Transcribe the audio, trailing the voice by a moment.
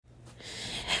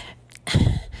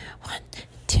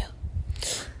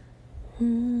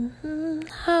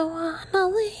I wanna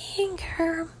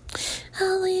linger a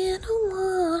little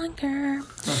longer.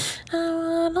 I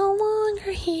wanna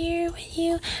longer here with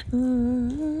you.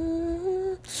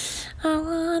 I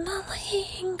wanna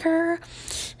linger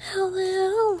a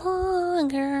little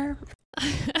longer.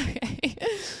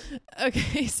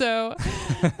 Okay, so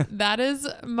that is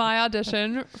my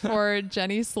audition for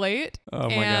Jenny Slate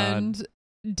and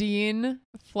Dean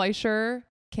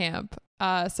Fleischer-Camp.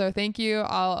 So thank you.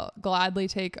 I'll gladly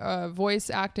take a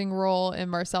voice acting role in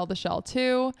Marcel the Shell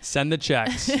too. Send the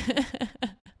checks.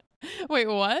 Wait,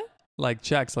 what? Like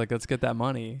checks, like let's get that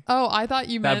money. Oh, I thought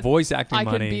you meant that voice acting I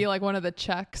money. could be like one of the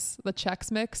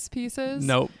Chex Mix pieces.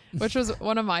 Nope. Which was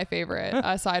one of my favorite,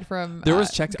 aside from there was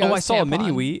Chex. Ghost I saw Tampon. a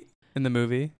mini wheat in the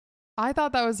movie. I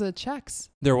thought that was a Chex.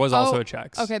 There was also a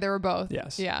Chex. Okay, they were both.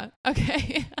 Yes. Yeah.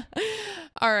 Okay.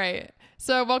 All right.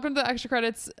 So welcome to the Extra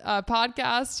Credits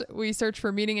podcast. We search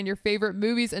for meaning in your favorite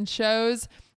movies and shows.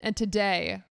 And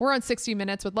today we're on 60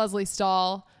 Minutes with Leslie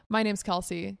Stahl. My name's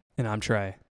Kelsey. And I'm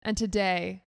Trey. And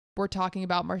today we're talking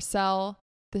about Marcel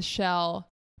the Shell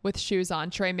with shoes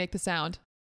on. Trey, make the sound.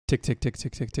 Tick, tick, tick,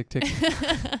 tick, tick, tick, tick.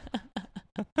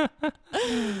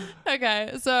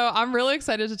 Okay, so I'm really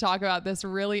excited to talk about this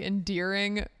really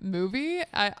endearing movie.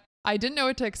 I didn't know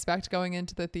what to expect going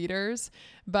into the theaters,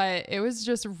 but it was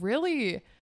just really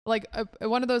like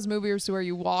one of those movies where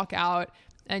you walk out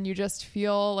and you just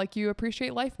feel like you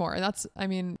appreciate life more. And that's, I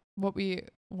mean, what we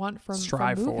want from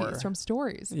movies, from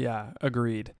stories. Yeah,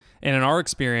 agreed. And in our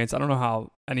experience, I don't know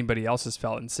how anybody else has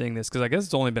felt in seeing this, because I guess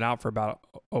it's only been out for about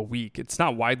a week. It's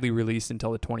not widely released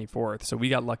until the 24th. So we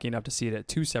got lucky enough to see it at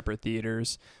two separate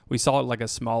theaters. We saw it like a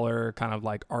smaller kind of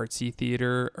like artsy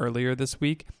theater earlier this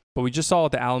week, but we just saw it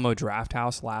at the Alamo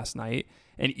Drafthouse last night.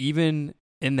 And even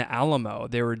in the Alamo,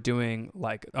 they were doing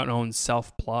like an own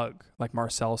self-plug, like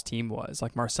Marcel's team was.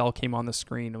 Like Marcel came on the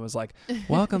screen and was like,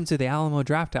 "Welcome to the Alamo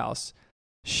Drafthouse."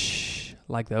 Shh,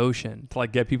 like the ocean, to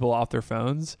like get people off their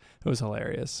phones. It was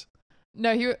hilarious. No,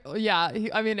 I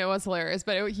mean, it was hilarious,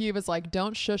 but he was like,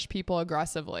 don't shush people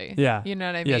aggressively. Yeah. You know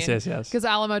what I mean? Yes. Because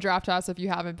Alamo Drafthouse, if you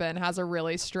haven't been, has a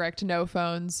really strict no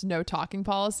phones, no talking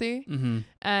policy. Mm-hmm.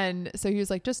 And so he was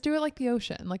like, just do it like the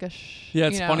ocean, like a shh. Yeah,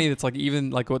 it's funny. It's like even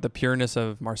like what the pureness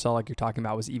of Marcel, like you're talking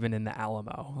about, was even in the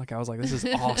Alamo. Like I was like, this is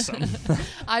awesome.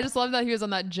 I just love that he was on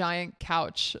that giant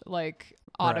couch, like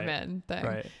ottoman thing.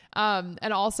 Right.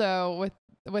 And also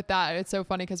with that, it's so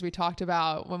funny because we talked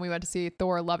about when we went to see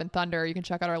Thor: Love and Thunder. You can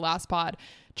check out our last pod.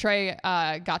 Trey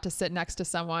got to sit next to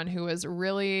someone who was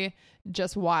really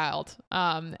just wild.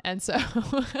 And so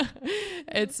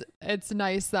it's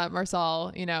nice that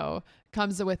Marcel,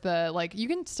 comes with the, like, you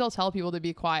can still tell people to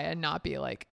be quiet and not be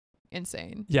like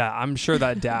insane. Yeah, I'm sure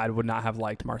that dad would not have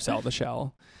liked Marcel the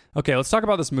Shell. Okay, let's talk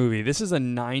about this movie. This is a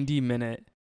 90-minute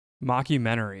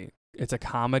mockumentary. It's a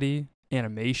comedy,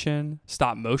 animation,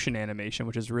 stop motion animation,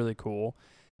 which is really cool.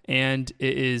 And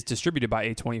it is distributed by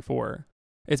A24.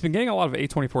 It's been getting a lot of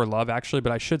A24 love, actually,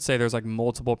 but I should say there's like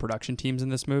multiple production teams in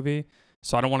this movie.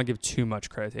 So I don't want to give too much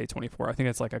credit to A24. I think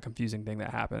it's like a confusing thing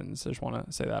that happens. I just want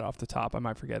to say that off the top. I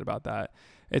might forget about that.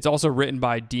 It's also written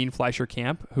by Dean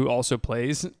Fleischer-Camp, who also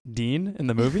plays Dean in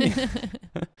the movie.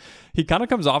 He kind of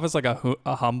comes off as like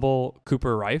a humble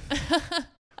Cooper Rife,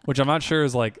 which I'm not sure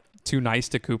is like too nice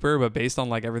to Cooper, but based on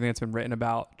like everything that's been written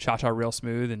about Cha-Cha Real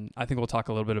Smooth, and I think we'll talk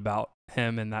a little bit about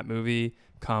him in that movie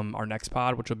come our next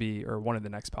pod, which will be, or one of the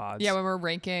next pods. Yeah, when we're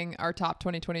ranking our top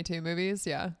 2022 movies.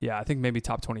 Yeah, I think maybe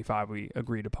top 25 we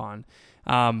agreed upon.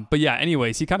 But yeah,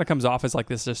 anyways, he kind of comes off as like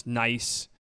this just nice,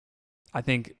 I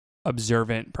think,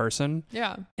 observant person.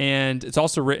 Yeah. And it's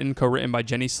also co-written by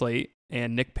Jenny Slate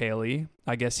and Nick Paley.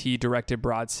 I guess he directed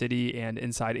Broad City and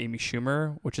Inside Amy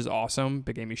Schumer, which is awesome.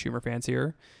 Big Amy Schumer fans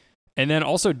here. And then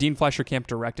also Dean Fleischer-Camp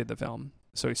directed the film.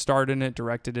 So he starred in it,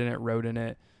 directed in it, wrote in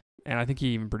it, and I think he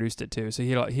even produced it too. So he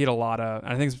had a lot of,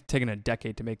 I think it's taken a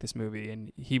decade to make this movie,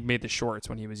 and he made the shorts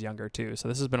when he was younger too. So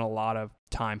this has been a lot of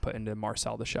time put into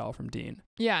Marcel the Shell from Dean.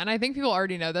 Yeah, and I think people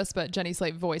already know this, but Jenny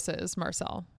Slate voices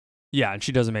Marcel. Yeah, and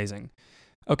she does amazing.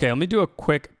 Okay, let me do a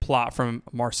quick plot from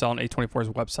Marcel and A24's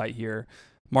website here.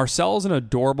 Marcel is an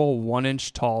adorable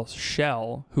 1-inch tall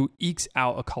shell who ekes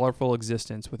out a colorful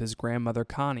existence with his grandmother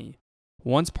Connie.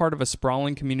 Once part of a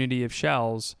sprawling community of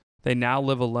shells, they now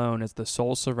live alone as the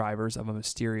sole survivors of a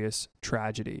mysterious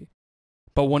tragedy.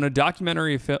 But when a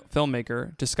documentary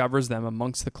filmmaker discovers them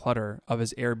amongst the clutter of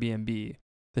his Airbnb,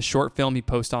 the short film he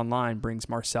posts online brings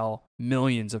Marcel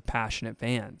millions of passionate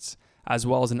fans, as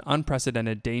well as an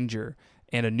unprecedented danger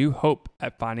and a new hope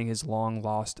at finding his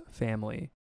long-lost family.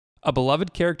 A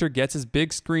beloved character gets his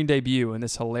big screen debut in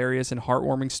this hilarious and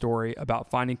heartwarming story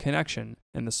about finding connection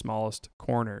in the smallest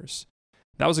corners.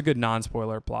 That was a good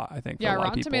non-spoiler plot, I think. For Yeah, a lot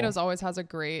Rotten of people. Tomatoes always has a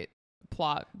great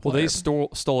plot. Well, they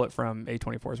blurb. stole it from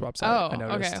A24's website. Oh, I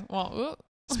noticed. okay. Well,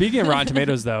 Speaking of Rotten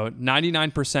Tomatoes, though,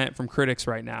 99% from critics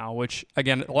right now, which,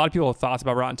 again, a lot of people have thoughts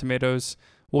about Rotten Tomatoes.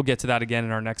 We'll get to that again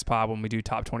in our next pod when we do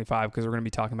top 25, because we're going to be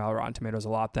talking about Rotten Tomatoes a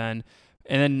lot then.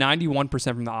 And then 91%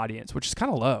 from the audience, which is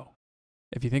kind of low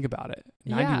if you think about it.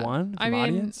 91 from the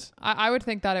audience? I would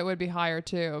think that it would be higher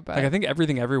too. But Like, I think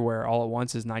Everything Everywhere All at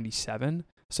Once is 97.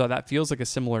 So that feels like a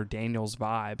similar Daniels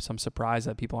vibe. So I'm surprised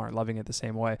that people aren't loving it the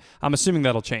same way. I'm assuming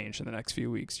that'll change in the next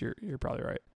few weeks. You're probably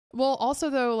right. Well, also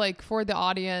though, like for the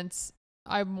audience,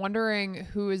 I'm wondering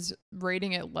who is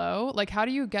rating it low. Like, how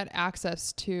do you get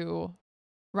access to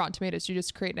Rotten Tomatoes? Do you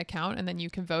just create an account and then you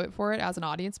can vote for it as an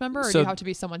audience member, or do you have to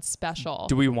be someone special?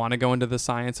 Do we want to go into the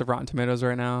science of Rotten Tomatoes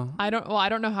right now? I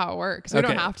don't know how it works. We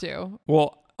don't have to.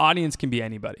 Well, audience can be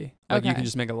anybody. Like, you Okay. can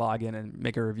just make a login and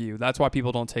make a review. That's why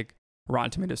people don't take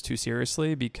Rotten Tomatoes too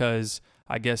seriously, because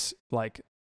I guess like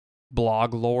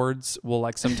blog lords will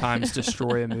like sometimes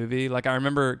destroy a movie. Like, I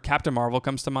remember Captain Marvel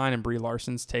comes to mind and Brie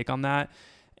Larson's take on that.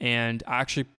 And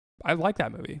I like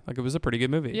that movie. Like, it was a pretty good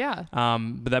movie. Yeah.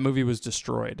 But that movie was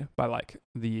destroyed by like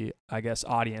the, I guess,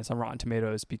 audience on Rotten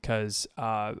Tomatoes because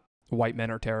white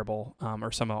men are terrible,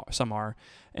 or some are.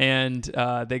 And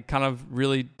they kind of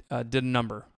really did a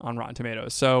number on Rotten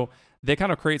Tomatoes. So they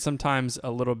kind of create sometimes a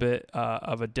little bit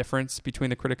of a difference between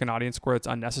the critic and audience score that's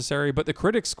unnecessary. But the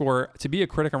critic score, to be a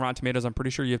critic on Rotten Tomatoes, I'm pretty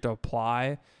sure you have to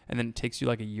apply, and then it takes you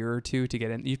like a year or two to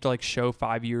get in. You have to like show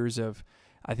 5 years of,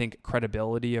 I think,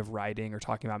 credibility of writing or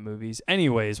talking about movies.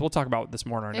 Anyways, we'll talk about this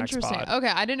more in our next pod. Interesting. Okay,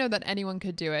 I didn't know that anyone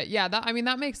could do it. Yeah,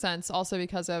 that makes sense. Also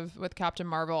because of with Captain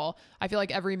Marvel, I feel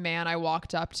like every man I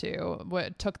walked up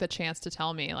to took the chance to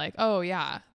tell me like, oh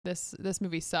yeah, this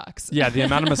movie sucks. Yeah, the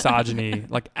amount of misogyny,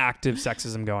 like active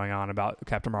sexism going on about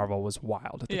Captain Marvel was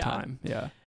wild at the time. Yeah.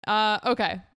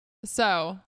 Okay,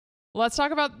 so let's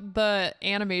talk about the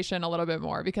animation a little bit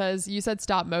more, because you said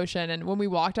stop motion, and when we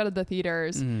walked out of the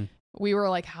theaters, we were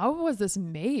like, how was this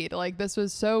made? Like, this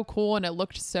was so cool, and it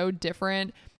looked so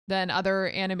different than other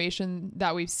animation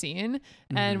that we've seen.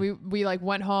 And we like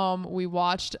went home, we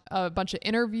watched a bunch of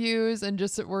interviews, and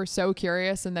just were so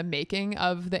curious in the making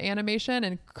of the animation.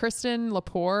 And Kristen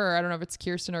Lepore, or I don't know if it's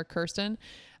Kirsten or Kirsten,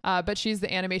 but she's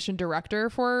the animation director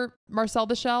for Marcel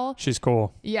the Shell. She's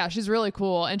cool. Yeah, she's really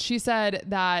cool. And she said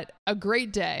that a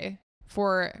great day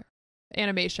for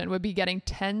animation would be getting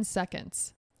 10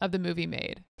 seconds of the movie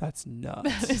made. That's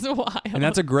nuts. That is wild. And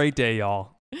that's a great day,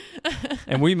 y'all.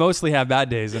 And we mostly have bad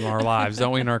days in our lives,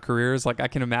 don't we, in our careers? Like, I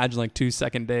can imagine like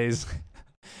 2-second days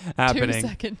happening.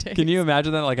 2-second days. Can you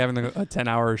imagine that, like having a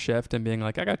 10-hour shift and being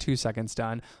like, I got 2 seconds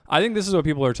done? I think this is what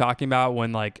people are talking about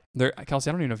when like Kelsey,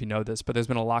 I don't even know if you know this, but there's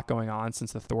been a lot going on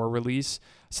since the Thor release,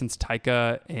 since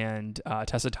Taika and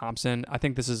Tessa Thompson. I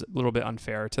think this is a little bit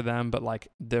unfair to them, but like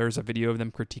there's a video of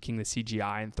them critiquing the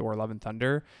CGI in Thor Love and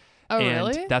Thunder. Oh, and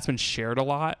really? that's been shared a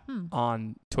lot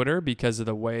on Twitter because of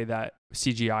the way that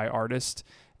CGI artists,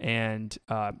 and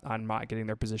I'm not getting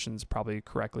their positions probably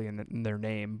correctly in their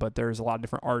name, but there's a lot of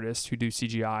different artists who do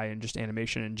CGI and just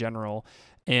animation in general,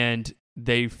 and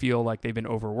they feel like they've been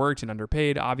overworked and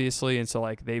underpaid, obviously, and so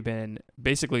like they've been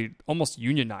basically almost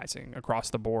unionizing across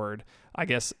the board, I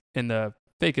guess, in the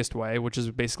fakest way, which is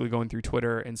basically going through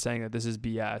Twitter and saying that this is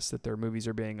BS, that their movies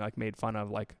are being like made fun of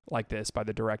like this by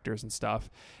the directors and stuff.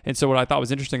 And so what I thought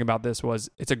was interesting about this was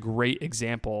it's a great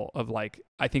example of like,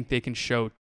 I think they can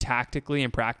show tactically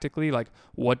and practically like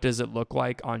what does it look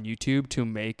like on YouTube to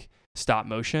make stop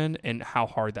motion and how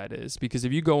hard that is. Because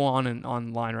if you go on and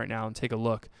online right now and take a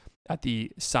look at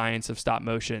the science of stop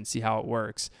motion and see how it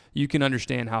works, you can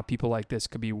understand how people like this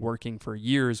could be working for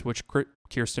years, which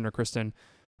Kirsten,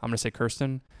 I'm going to say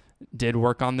Kirsten, did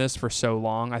work on this for so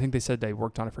long. I think they said they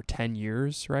worked on it for 10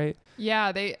 years, right?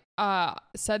 Yeah, they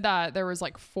said that there was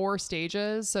like 4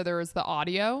 stages. So there was the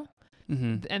audio,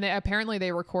 and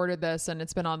they recorded this, and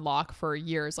it's been on lock for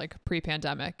years, like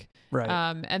pre-pandemic. Right.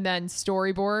 And then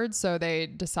storyboards. So they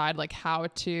decide like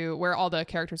where all the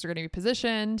characters are going to be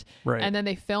positioned. Right. And then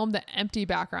they film the empty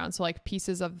background. So like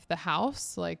pieces of the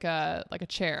house, like a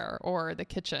chair or the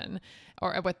kitchen,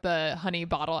 or with the honey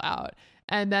bottle out.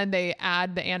 And then they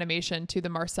add the animation to the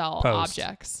Marcel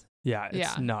objects. Yeah,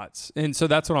 it's nuts. And so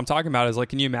that's what I'm talking about is like,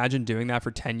 can you imagine doing that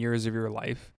for 10 years of your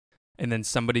life and then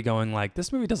somebody going like,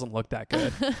 this movie doesn't look that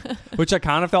good, which I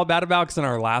kind of felt bad about because in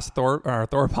our last Thor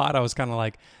pod, I was kind of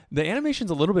like, the animation's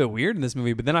a little bit weird in this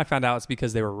movie, but then I found out it's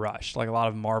because they were rushed. Like a lot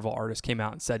of Marvel artists came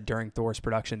out and said during Thor's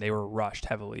production, they were rushed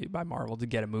heavily by Marvel to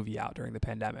get a movie out during the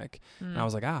pandemic. And I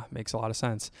was like, makes a lot of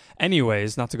sense.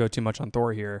 Anyways, not to go too much on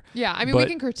Thor here. Yeah, I mean, we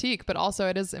can critique, but also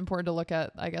it is important to look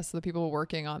at, I guess, the people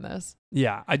working on this.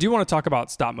 Yeah, I do want to talk about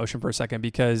stop motion for a second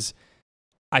because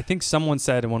I think someone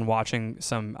said when watching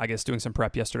doing some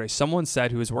prep yesterday, someone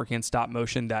said who was working in stop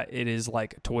motion that it is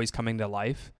like toys coming to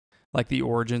life. Like the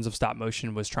origins of stop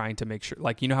motion was trying to make sure,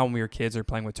 like, you know how when we were kids are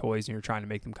playing with toys and you're trying to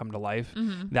make them come to life?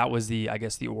 Mm-hmm. That was the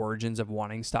origins of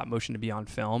wanting stop motion to be on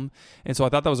film. And so I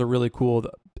thought that was a really cool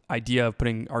idea of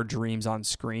putting our dreams on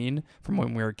screen from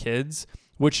when we were kids,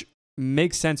 which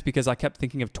makes sense because I kept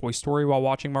thinking of Toy Story while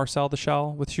watching Marcel the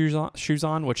Shell with shoes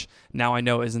on, which now I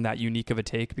know isn't that unique of a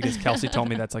take because Kelsey told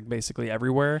me that's like basically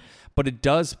everywhere, but it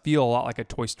does feel a lot like a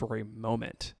Toy Story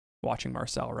moment watching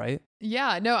Marcel, right?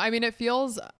 Yeah, no, I mean,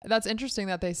 that's interesting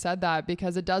that they said that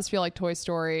because it does feel like Toy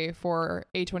Story for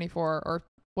A24 or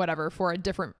whatever, for a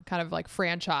different kind of like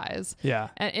franchise. Yeah.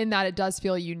 And in that it does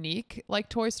feel unique like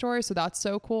Toy Story. So that's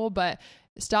so cool. But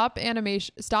stop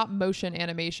motion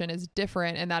animation is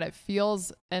different in that it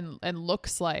feels and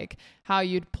looks like how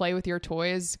you'd play with your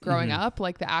toys growing up.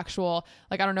 Like the actual,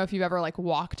 like, I don't know if you've ever like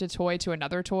walked a toy to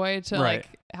another toy to like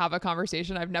have a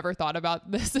conversation. I've never thought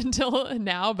about this until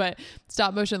now, but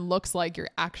stop motion looks like you're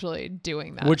actually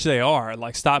doing that. Which they are.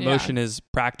 Like stop motion is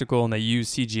practical and they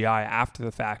use CGI after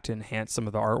the fact to enhance some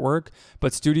of the artwork.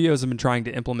 But studios have been trying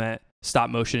to implement stop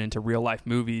motion into real life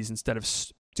movies instead of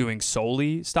doing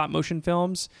solely stop motion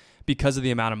films because of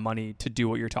the amount of money to do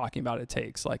what you're talking about it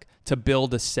takes, like to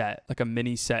build a set, like a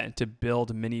mini set, and to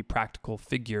build mini practical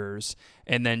figures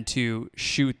and then to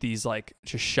shoot these like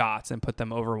just shots and put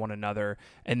them over one another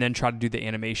and then try to do the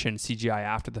animation CGI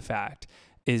after the fact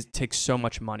takes so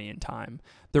much money and time.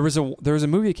 There was a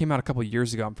movie that came out a couple of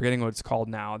years ago. I'm forgetting what it's called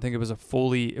now. I think it was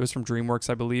from DreamWorks,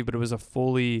 I believe, but it was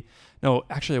no,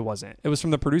 actually it wasn't. It was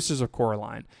from the producers of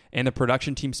Coraline, and the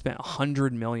production team spent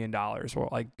 $100 million. Well,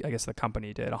 I guess the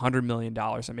company did $100 million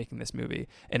in making this movie,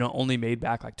 and it only made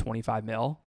back like 25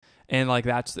 mil. And like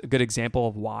that's a good example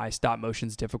of why stop motion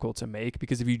is difficult to make,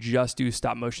 because if you just do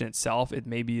stop motion itself, it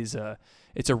maybe it's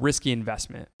a risky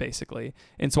investment basically.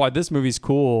 And so why this movie's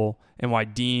cool and why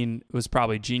Dean was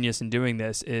probably genius in doing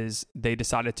this is they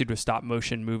decided to do a stop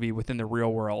motion movie within the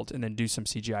real world and then do some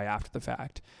CGI after the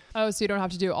fact. Oh, so you don't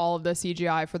have to do all of the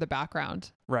CGI for the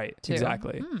background. Right, too.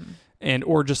 Exactly.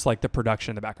 Or just like the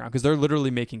production in the background, because they're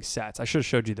literally making sets. I should have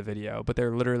showed you the video, but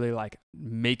they're literally like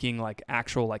making like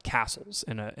actual like castles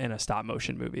in a stop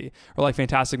motion movie. Or like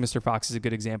Fantastic Mr. Fox is a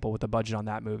good example. With the budget on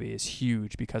that movie is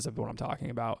huge because of what I'm talking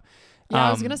about. Yeah,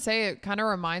 I was gonna say it kind of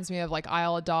reminds me of like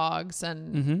Isle of Dogs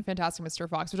and Fantastic Mr.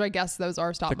 Fox, which I guess those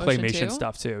are stop motion too. The claymation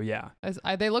stuff too, yeah.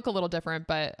 They look a little different,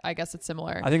 but I guess it's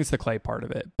similar. I think it's the clay part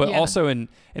of it, but also in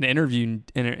an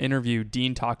interview,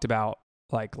 Dean talked about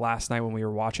like last night when we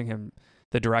were watching him.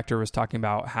 The director was talking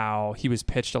about how he was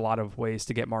pitched a lot of ways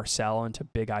to get Marcel into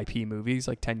big IP movies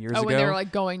like 10 years ago. Oh, when they were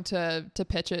like going to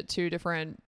pitch it to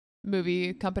different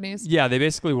movie companies? Yeah, they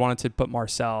basically wanted to put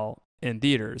Marcel in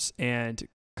theaters, and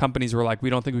companies were like, we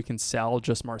don't think we can sell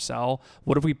just Marcel.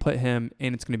 What if we put him,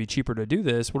 and it's going to be cheaper to do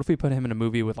this, what if we put him in a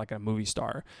movie with like a movie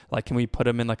star? Like, can we put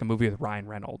him in like a movie with Ryan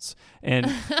Reynolds?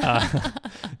 And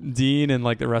Dean and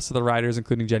like the rest of the writers,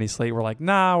 including Jenny Slate, were like,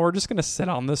 nah, we're just going to sit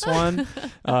on this one.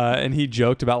 And he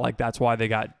joked about like, that's why they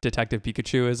got Detective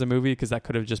Pikachu as a movie, because that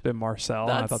could have just been Marcel.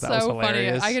 That's and I thought that was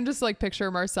hilarious. Funny. I can just like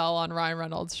picture Marcel on Ryan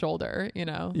Reynolds' shoulder, you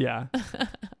know? Yeah.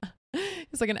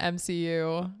 He's like an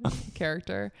MCU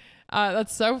character.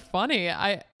 That's so funny.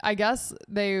 I guess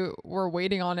they were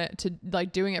waiting on it to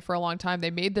like doing it for a long time.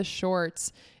 They made the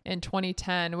shorts in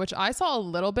 2010, which I saw a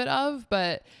little bit of,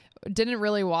 but didn't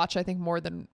really watch, I think, more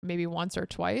than maybe once or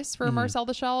twice for Marcel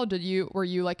the Shell. Were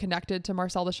you like connected to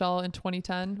Marcel the Shell in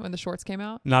 2010 when the shorts came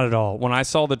out? Not at all. When I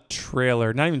saw the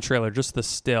trailer, not even trailer, just a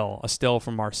still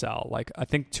from Marcel, like I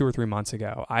think 2 or 3 months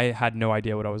ago, I had no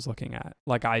idea what I was looking at.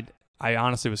 Like I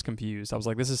honestly was confused. I was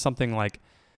like, this is something like,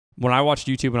 when I watched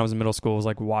YouTube when I was in middle school, it was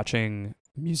like watching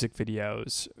music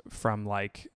videos from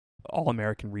like All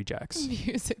American Rejects.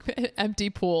 Empty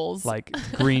pools. Like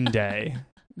Green Day.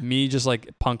 Me just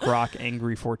like punk rock,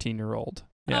 angry 14-year-old.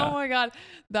 Yeah. Oh my God.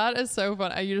 That is so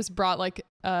fun. You just brought like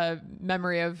a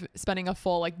memory of spending a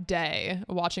full like day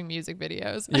watching music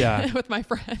videos with my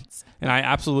friends. And I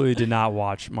absolutely did not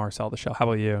watch Marcel the Shell. How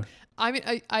about you? I mean,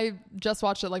 I just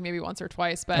watched it like maybe once or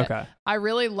twice, but I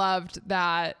really loved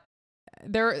that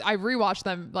I rewatched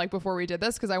them like before we did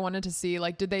this because I wanted to see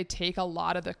like, did they take a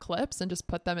lot of the clips and just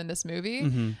put them in this movie?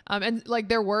 Mm-hmm. And like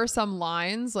there were some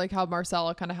lines, like how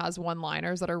Marcel kind of has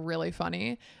one-liners that are really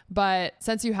funny. But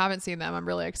since you haven't seen them, I'm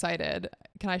really excited.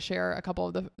 Can I share a couple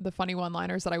of the funny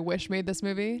one-liners that I wish made this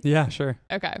movie? Yeah, sure.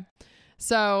 Okay.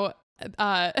 So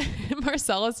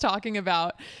Marcel is talking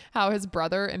about how his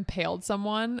brother impaled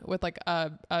someone with like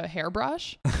a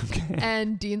hairbrush. Okay.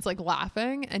 And Dean's like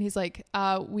laughing and he's like,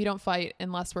 we don't fight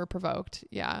unless we're provoked.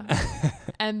 Yeah.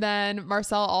 And then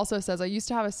Marcel also says, I used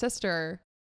to have a sister,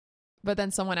 but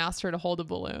then someone asked her to hold a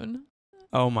balloon.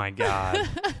 Oh my God.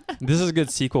 This is good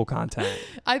sequel content.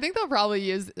 I think they'll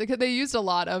probably because they used a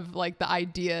lot of like the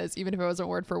ideas, even if it wasn't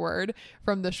word for word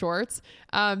from the shorts.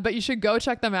 But you should go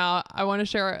check them out. I want to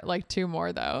share like 2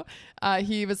 more though.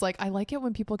 He was like, I like it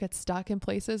when people get stuck in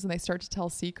places and they start to tell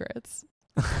secrets.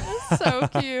 So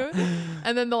cute.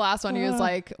 And then the last one, he was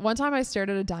like, one time I stared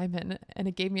at a diamond and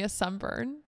it gave me a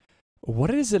sunburn.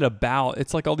 What is it about?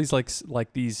 It's like all these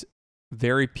like these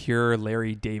very pure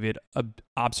Larry David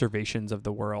observations of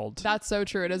the world. That's so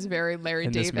true. It is very Larry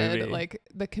David, like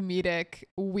the comedic,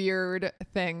 weird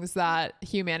things that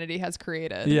humanity has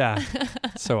created. Yeah.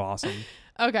 So awesome.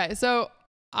 Okay. So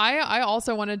I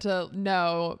also wanted to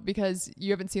know, because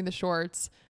you haven't seen the shorts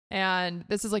and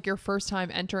this is like your first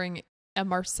time entering a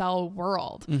Marcel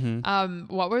world.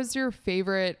 Mm-hmm. What was your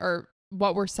favorite, or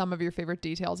what were some of your favorite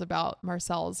details about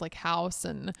Marcel's like house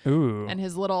and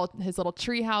his little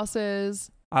tree houses?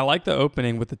 I like the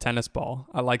opening with the tennis ball.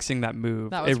 I like seeing that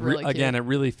move. That was really cute. Again, it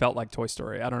really felt like Toy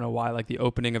Story. I don't know why. Like the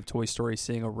opening of Toy Story,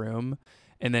 seeing a room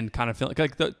and then kind of feeling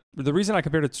like the reason I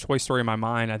compared it to Toy Story in my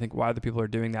mind, I think why other people are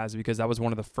doing that is because that was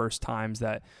one of the first times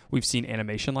that we've seen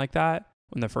animation like that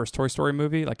in the first Toy Story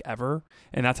movie, like ever.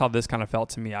 And that's how this kind of felt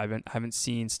to me. I haven't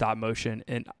seen stop motion,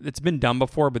 and it's been done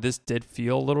before, but this did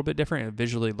feel a little bit different. It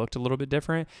visually looked a little bit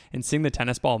different, and seeing the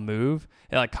tennis ball move,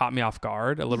 it like caught me off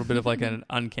guard, a little bit of like an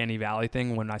uncanny valley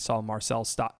thing when I saw Marcel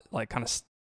stop, like kind of,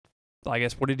 I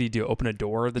guess, what did he do? Open a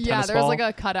door of the tennis ball? Yeah, there was like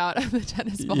a cutout of the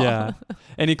tennis ball. Yeah.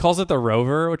 And he calls it the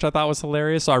rover, which I thought was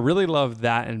hilarious. So I really loved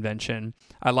that invention.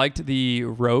 I liked the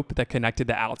rope that connected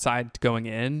the outside going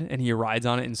in, and he rides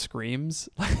on it and screams.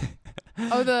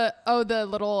 the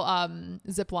little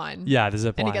zip line. Yeah, the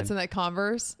zip line. And he gets in that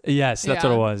Converse. Yes, that's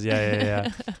what it was.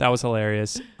 Yeah. That was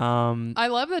hilarious. I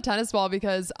love the tennis ball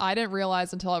because I didn't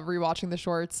realize until rewatching the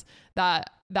shorts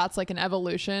that that's like an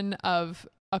evolution of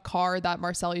a car that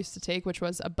Marcel used to take, which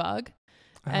was a bug.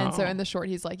 And so in the short,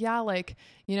 he's like, yeah, like,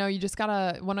 you know, you just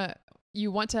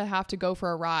want to have to go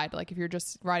for a ride, like if you're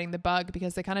just riding the bug,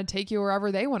 because they kind of take you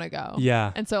wherever they want to go.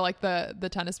 Yeah. And so like the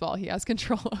tennis ball, he has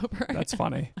control over. That's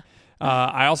funny.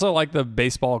 I also like the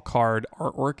baseball card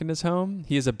artwork in his home.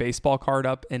 He has a baseball card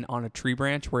up on a tree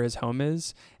branch where his home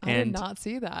is. And I did not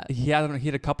see that. He had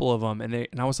a couple of them, and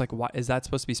I was like, "Why is that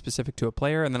supposed to be specific to a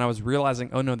player?" And then I was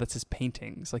realizing, oh no, that's his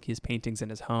paintings. Like he has paintings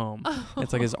in his home. Oh.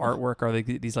 It's like his artwork are like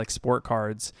these like sport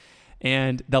cards,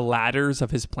 and the ladders of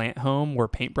his plant home were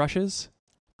paintbrushes.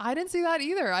 I didn't see that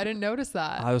either. I didn't notice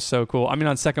that. That was so cool. I mean,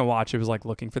 on second watch, it was like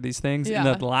looking for these things. Yeah.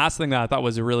 And the last thing that I thought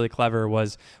was really clever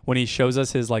was when he shows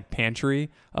us his like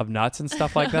pantry of nuts and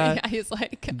stuff like that. Yeah, he's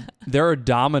like, there are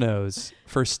dominoes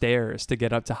for stairs to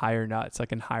get up to higher nuts,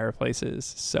 like in higher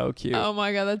places. So cute. Oh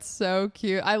my God, that's so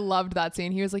cute. I loved that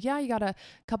scene. He was like, yeah, you got a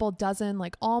couple dozen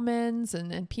like almonds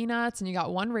and peanuts, and you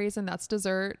got 1 raisin, that's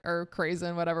dessert, or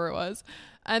craisin, whatever it was.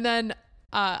 And then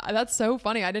that's so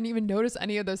funny. I didn't even notice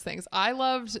any of those things. I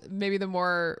loved maybe the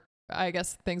more, I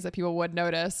guess, things that people would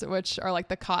notice, which are like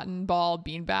the cotton ball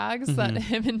bean bags that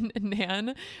him and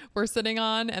Nan were sitting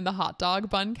on, and the hot dog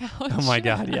bun couch. Oh my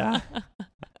God, yeah.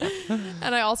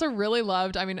 And I also really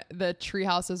loved, I mean, the tree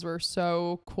houses were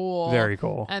so cool. Very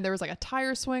cool. And there was like a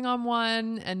tire swing on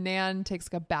one, and Nan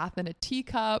takes like a bath in a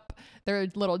teacup. Their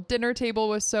little dinner table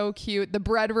was so cute. The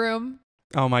bread room.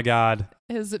 Oh my God.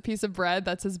 His piece of bread,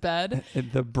 that's his bed.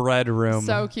 The bread room.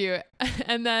 So cute.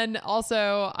 And then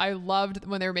also I loved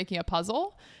when they were making a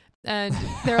puzzle, and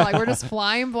they're like, we're just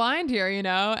flying blind here, you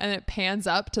know? And it pans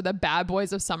up to the bad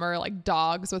boys of summer, like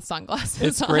dogs with sunglasses.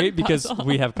 It's great because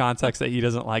we have context that he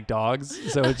doesn't like dogs.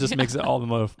 So it just makes it all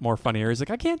the more funnier. He's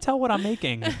like, I can't tell what I'm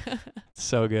making.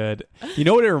 So good. You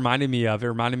know what it reminded me of? It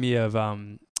reminded me of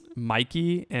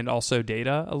Mikey and also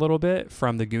Data a little bit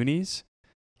from the Goonies.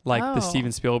 Like the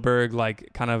Steven Spielberg, like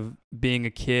kind of being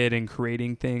a kid and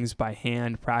creating things by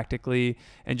hand practically,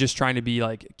 and just trying to be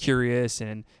like curious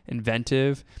and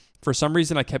inventive. For some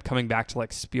reason, I kept coming back to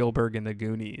like Spielberg and the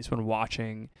Goonies when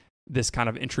watching this kind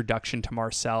of introduction to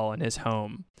Marcel and his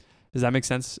home. Does that make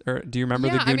sense? Or do you remember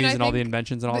the Goonies and all the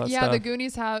inventions and all that stuff? Yeah, the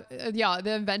Goonies have,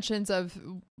 the inventions of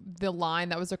the line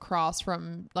that was across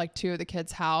from like two of the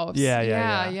kids' house.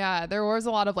 Yeah. There was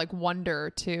a lot of like wonder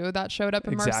too that showed up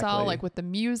in Exactly. Marcel, like with the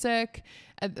music.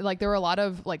 And, like there were a lot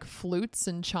of like flutes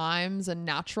and chimes and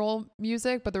natural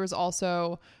music, but there was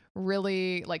also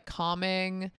really like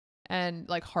calming and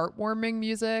like heartwarming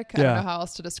music. I don't know how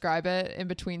else to describe it, in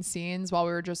between scenes while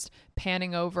we were just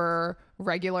panning over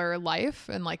regular life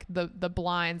and like the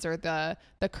blinds or the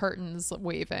curtains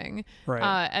waving.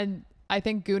 Right. And I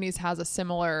think Goonies has a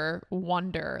similar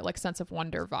wonder, like sense of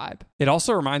wonder vibe. It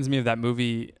also reminds me of that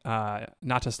movie,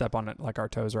 not to step on it like our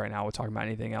toes right now, we're talking about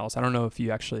anything else. I don't know if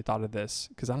you actually thought of this,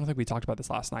 because I don't think we talked about this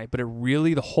last night, but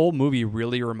the whole movie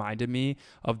really reminded me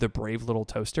of The Brave Little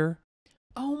Toaster.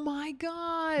 Oh my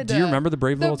God. Do you remember The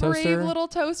Brave Little Toaster? The Brave Little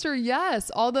Toaster, yes.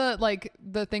 All the like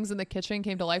the things in the kitchen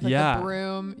came to life, like the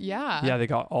broom. Yeah, they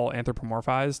got all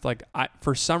anthropomorphized. Like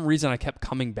for some reason I kept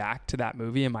coming back to that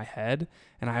movie in my head,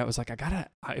 and I was like,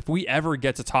 if we ever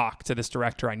get to talk to this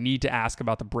director, I need to ask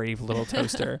about The Brave Little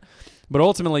Toaster. But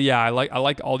ultimately, I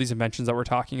like all these inventions that we're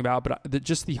talking about, but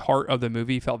just the heart of the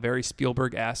movie felt very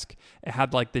Spielberg-esque. It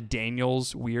had like the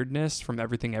Daniels weirdness from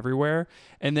Everything Everywhere,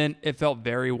 and then it felt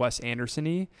very Wes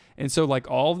Anderson-y. And so like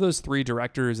all of those three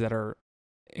directors that are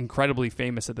incredibly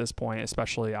famous at this point,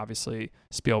 especially obviously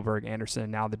Spielberg, Anderson,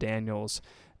 and now the Daniels,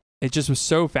 it just was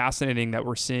so fascinating that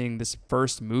we're seeing this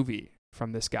first movie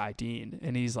from this guy Dean,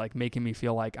 and he's like making me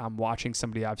feel like I'm watching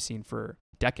somebody I've seen for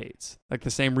decades. Like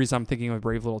the same reason I'm thinking of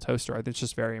Brave Little Toaster. I think it's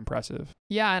just very impressive.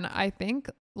 Yeah, and I think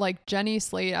like Jenny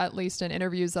Slate, at least in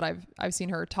interviews that I've seen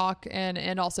her talk,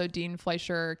 and also Dean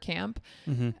Fleischer-Camp,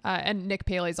 and Nick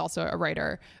Paley's also a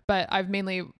writer, but I've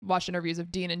mainly watched interviews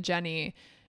of Dean and Jenny.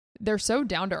 They're so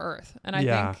down to earth, and I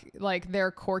think like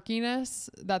their quirkiness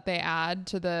that they add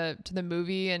to the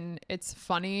movie, and it's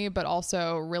funny but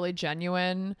also really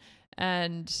genuine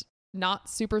and not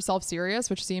super self-serious,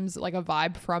 which seems like a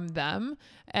vibe from them.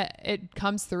 It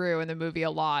comes through in the movie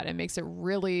a lot and makes it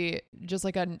really just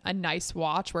like a nice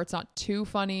watch, where it's not too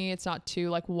funny, it's not too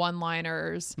like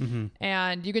one-liners,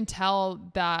 and you can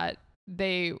tell that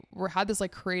they had this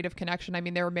like creative connection. I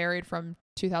mean, they were married from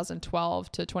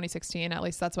 2012 to 2016, at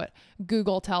least that's what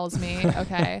Google tells me.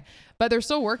 Okay. But they're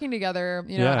still working together,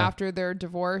 after their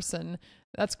divorce, and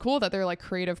that's cool that they're like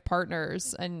creative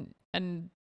partners, and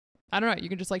I don't know, you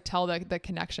can just like tell the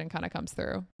connection kind of comes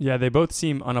through. Yeah, they both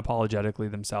seem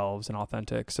unapologetically themselves and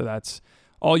authentic. So that's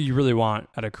all you really want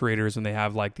out of creators when they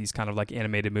have like these kind of like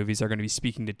animated movies that are going to be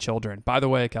speaking to children. By the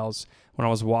way, Kels, when I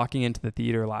was walking into the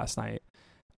theater last night,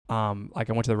 like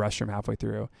I went to the restroom halfway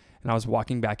through, and I was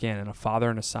walking back in, and a father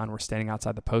and a son were standing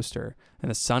outside the poster,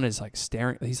 and the son is like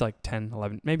staring. He's like 10,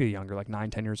 11, maybe younger, like 9,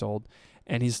 10 years old.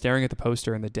 And he's staring at the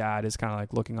poster, and the dad is kind of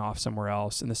like looking off somewhere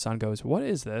else. And the son goes, "What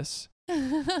is this?"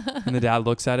 And the dad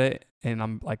looks at it, and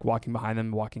I'm like walking behind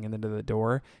them, walking into the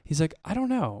door. He's like, "I don't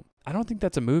know. I don't think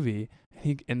that's a movie."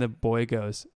 And the boy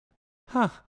goes, "Huh.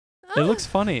 It looks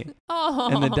funny."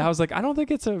 And the dad was like, "I don't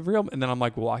think it's a real." And then I'm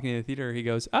like walking in the theater. He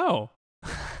goes, "Oh."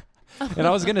 And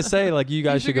I was going to say, like, you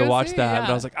guys should go watch that.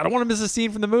 But I was like, I don't want to miss a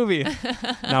scene from the movie.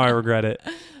 Now I regret it.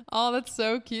 Oh, that's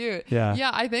so cute. Yeah. Yeah,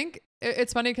 I think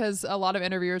it's funny because a lot of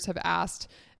interviewers have asked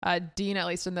Dean, at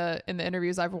least in the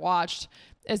interviews I've watched,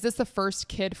 is this the first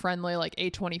kid-friendly like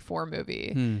A24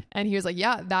 movie? And he was like,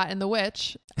 yeah, that and The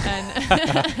Witch.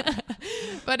 And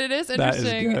but it is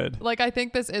interesting. That is good. Like, I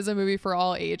think this is a movie for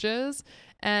all ages.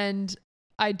 And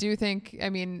I do think,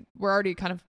 I mean, we're already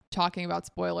kind of talking about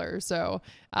spoilers, so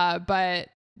but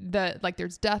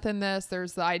there's death in this.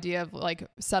 There's the idea of like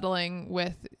settling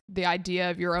with the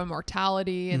idea of your own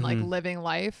mortality and like living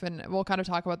life, and we'll kind of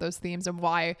talk about those themes and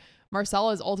why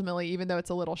Marcel is ultimately, even though it's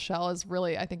a little shell, is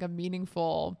really, I think, a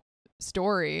meaningful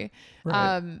story.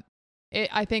 Right.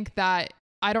 I think that,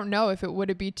 I don't know if it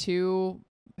would be too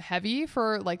heavy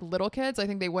for like little kids. I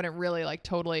think they wouldn't really like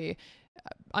totally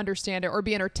understand it or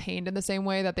be entertained in the same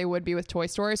way that they would be with Toy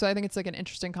Story. So I think it's like an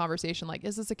interesting conversation. Like,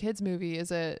 is this a kids movie?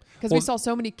 Is it? Because we saw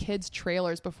so many kids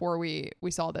trailers before we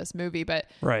saw this movie, but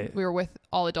we were with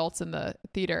all adults in the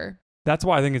theater. That's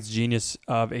why I think it's genius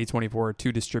of A24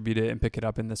 to distribute it and pick it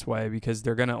up in this way, because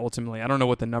they're going to ultimately, I don't know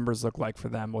what the numbers look like for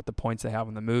them, what the points they have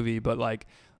in the movie, but like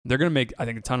they're going to make, I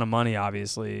think, a ton of money,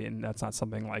 obviously. And that's not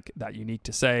something like that unique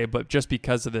to say, but just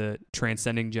because of the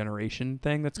transcending generation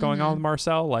thing that's going on with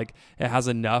Marcel, like it has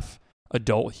enough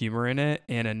adult humor in it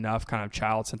and enough kind of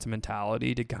child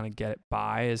sentimentality to kind of get it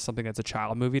by as something that's a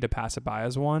child movie, to pass it by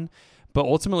as one. But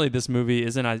ultimately this movie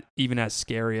isn't even as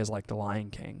scary as like The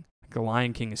Lion King. The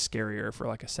Lion King is scarier for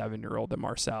like a 7-year-old than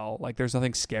Marcel. Like there's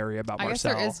nothing scary about Marcel. I guess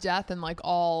there is death in like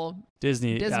all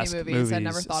Disney movies. I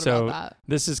never thought so about that.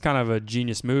 This is kind of a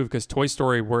genius move because Toy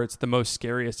Story, where it's the most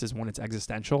scariest, is when it's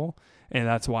existential, and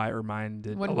that's why it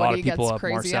reminded when a lot Woody of people gets of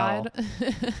Marcel.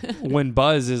 crazy-eyed. When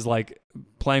Buzz is like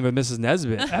playing with Mrs.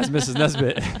 Nesbit as Mrs.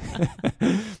 Nesbit,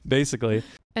 basically.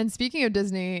 And speaking of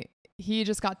Disney, he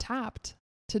just got tapped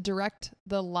to direct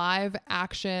the live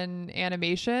action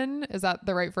animation. Is that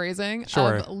the right phrasing?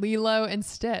 Sure. Of Lilo and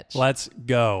Stitch. Let's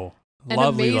go. An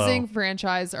Love amazing Lilo.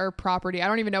 franchise or property. I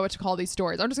don't even know what to call these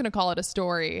stories. I'm just going to call it a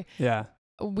story. Yeah.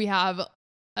 We have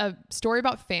a story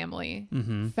about family,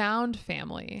 Mm-hmm. found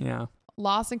family, Yeah.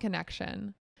 loss and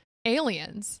connection,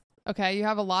 aliens. Okay, you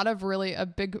have a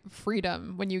big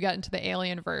freedom when you get into the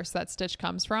alien verse that Stitch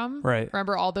comes from. Right.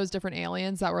 Remember all those different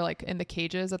aliens that were like in the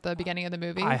cages at the beginning of the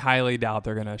movie? I highly doubt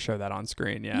they're going to show that on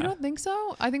screen. Yeah. You don't think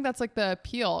so? I think that's like the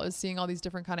appeal, is seeing all these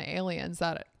different kind of aliens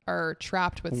that are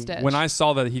trapped with Stitch. When I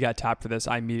saw that he got tapped for this,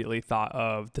 I immediately thought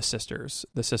of the sisters.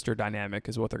 The sister dynamic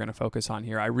is what they're going to focus on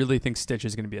here. I really think Stitch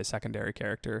is going to be a secondary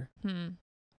character.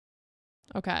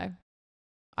 Okay.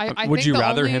 I Would think you the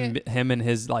rather only- him and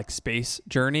his like space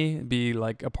journey be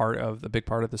like a big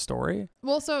part of the story?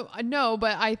 Well, so no,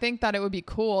 but I think that it would be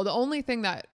cool. The only thing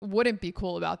that wouldn't be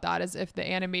cool about that is if the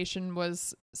animation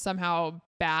was somehow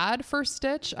bad for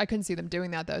Stitch. I couldn't see them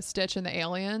doing that though. Stitch and the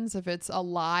aliens, if it's a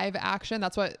live action,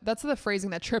 that's the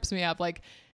phrasing that trips me up. Like,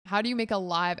 how do you make a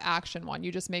live action one?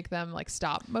 You just make them like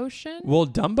stop motion? Well,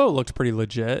 Dumbo looked pretty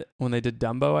legit when they did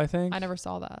Dumbo, I think. I never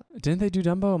saw that. Didn't they do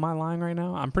Dumbo? Am I lying right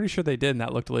now? I'm pretty sure they did, and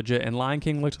that looked legit. And Lion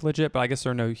King looked legit, but I guess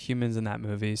there are no humans in that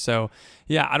movie. So,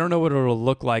 yeah, I don't know what it'll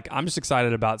look like. I'm just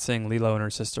excited about seeing Lilo and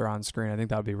her sister on screen. I think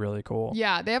that would be really cool.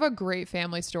 Yeah, they have a great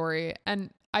family story.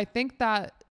 And I think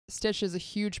that Stitch is a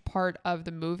huge part of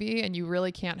the movie, and you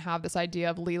really can't have this idea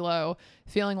of Lilo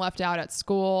feeling left out at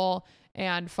school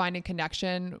and finding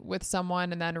connection with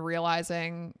someone and then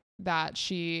realizing that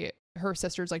her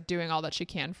sister's like doing all that she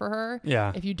can for her.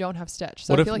 Yeah. If you don't have Stitch.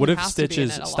 So What I feel if like he what if has to be Stitch in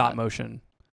is it a stop lot. motion?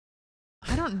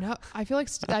 I don't know. I feel like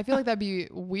that'd be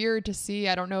weird to see.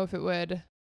 I don't know if it would.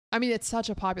 I mean, it's such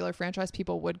a popular franchise.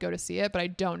 People would go to see it, but I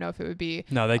don't know if it would be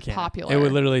No, they can't. popular. It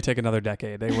would literally take another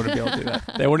decade. They wouldn't be able to do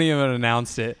that. They wouldn't even have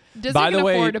announced it. Disney By can the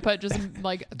way, afford to put just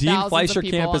like Dean thousands of Fleischer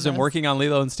people Camp on has been this. working on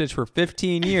Lilo and Stitch for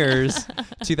 15 years,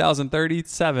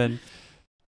 2037.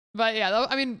 But yeah,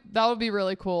 that would be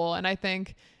really cool. And I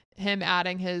think him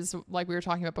adding his, like we were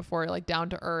talking about before, like down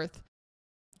to earth,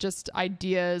 just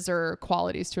ideas or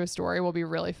qualities to a story will be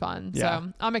really fun. Yeah.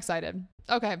 So I'm excited.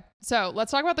 Okay. So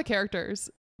let's talk about the characters.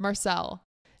 Marcel,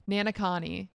 Nana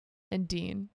Connie, and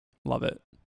Dean. Love it.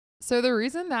 So the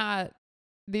reason that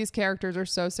these characters are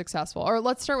so successful, or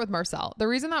let's start with Marcel. The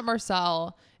reason that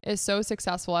Marcel is so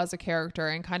successful as a character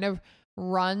and kind of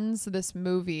runs this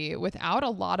movie without a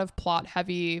lot of plot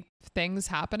heavy things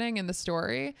happening in the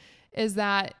story is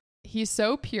that he's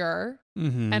so pure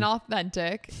and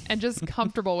authentic and just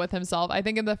comfortable with himself. I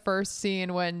think in the first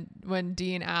scene when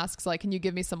Dean asks, like, can you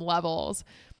give me some levels?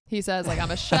 He says, like,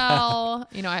 I'm a shell,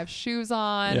 I have shoes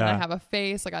on, and I have a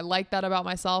face. Like, I like that about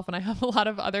myself. And I have a lot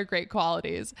of other great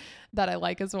qualities that I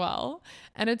like as well.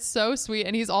 And it's so sweet.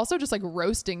 And he's also just like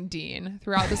roasting Dean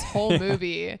throughout this whole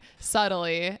movie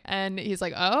subtly. And he's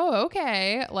like, oh,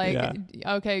 okay. Like,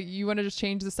 okay, you want to just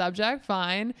change the subject?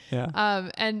 Fine. Yeah.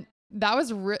 And that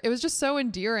was, it was just so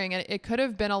endearing. And it could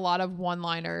have been a lot of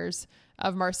one-liners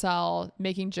of Marcel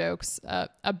making jokes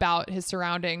about his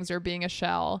surroundings or being a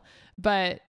shell.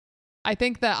 But I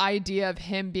think the idea of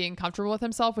him being comfortable with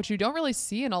himself, which you don't really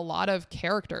see in a lot of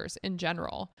characters in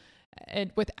general,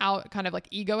 and without kind of like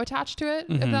ego attached to it,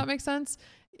 if that makes sense.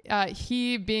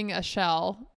 He being a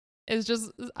shell is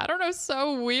just, I don't know,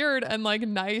 so weird and like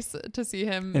nice to see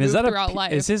him move throughout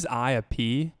life. Is his eye a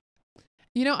pea?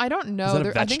 I don't know. Is that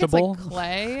a I think it's vegetable? like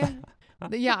clay.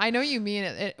 Yeah, I know what you mean.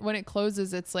 It when it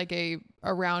closes, it's like a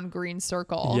round green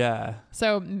circle. Yeah.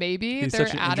 So maybe He's they're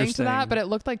such an adding to that, interesting- but it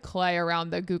looked like clay around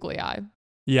the googly eye.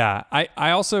 Yeah. I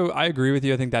agree with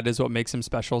you. I think that is what makes him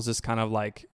special, is this kind of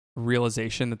like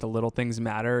realization that the little things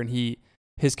matter. And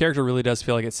his character really does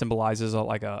feel like it symbolizes a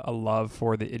love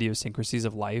for the idiosyncrasies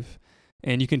of life.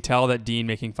 And you can tell that Dean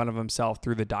making fun of himself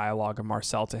through the dialogue of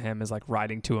Marcel to him is like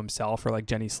writing to himself, or like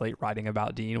Jenny Slate writing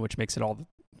about Dean, which makes it all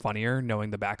funnier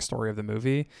knowing the backstory of the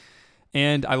movie.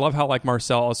 And I love how like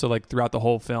Marcel also like throughout the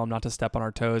whole film, not to step on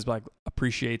our toes, but like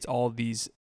appreciates all of these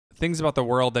things about the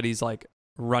world that he's like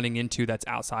running into that's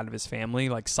outside of his family,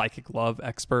 like psychic love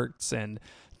experts and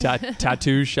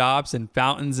tattoo shops and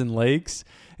fountains and lakes.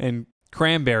 And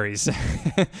cranberries.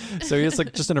 So he has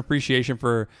like just an appreciation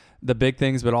for the big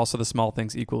things, but also the small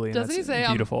things equally. And Doesn't he say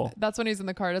beautiful? That's when he's in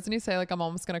the car. Doesn't he say like, I'm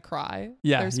almost going to cry?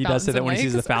 Yeah, There's he does say that when lakes. he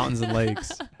sees the fountains and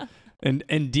lakes.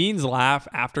 And Dean's laugh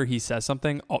after he says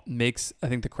something makes, I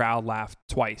think, the crowd laugh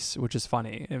twice, which is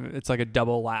funny. It's like a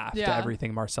double laugh to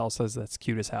everything Marcel says. That's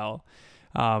cute as hell.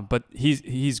 But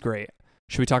he's great.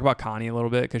 Should we talk about Connie a little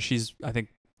bit? Because she's, I think,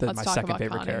 my second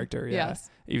favorite Connie. character. Yeah. Yes.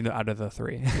 Even though out of the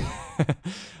three.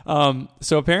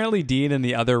 So apparently Dean and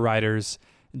the other writers,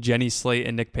 Jenny Slate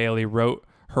and Nick Paley, wrote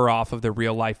her off of the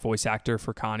real life voice actor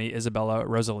for Connie, Isabella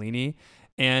Rossellini.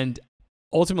 And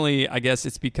ultimately, I guess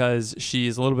it's because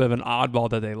she's a little bit of an oddball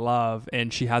that they love,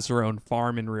 and she has her own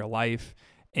farm in real life.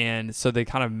 And so they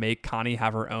kind of make Connie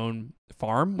have her own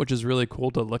farm, which is really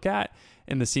cool to look at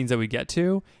in the scenes that we get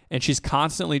to. And she's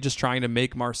constantly just trying to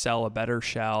make Marcel a better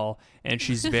shell. And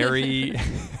she's very,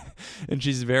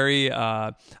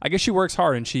 I guess she works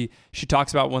hard. And she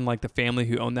talks about when like the family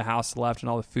who owned the house left and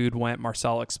all the food went.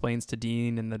 Marcel explains to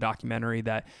Dean in the documentary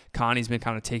that Connie's been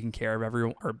kind of taking care of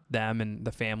everyone, or them and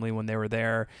the family when they were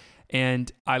there.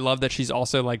 And I love that she's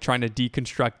also like trying to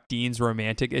deconstruct Dean's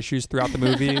romantic issues throughout the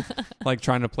movie, like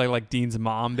trying to play like Dean's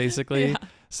mom, basically. Yeah.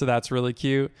 So that's really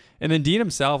cute. And then Dean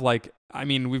himself, like, I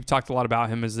mean, we've talked a lot about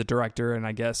him as the director and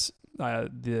I guess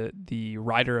the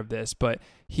writer of this, but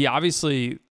he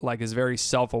obviously like is very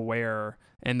self-aware,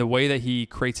 and the way that he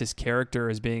creates his character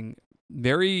is being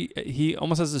he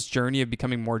almost has this journey of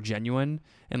becoming more genuine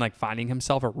and like finding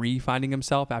himself or re-finding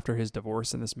himself after his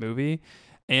divorce in this movie.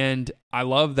 And I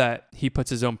love that he puts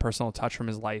his own personal touch from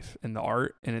his life in the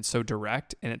art, and it's so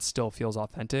direct and it still feels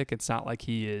authentic. It's not like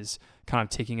he is kind of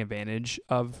taking advantage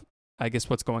of, I guess,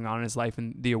 what's going on in his life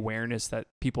and the awareness that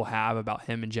people have about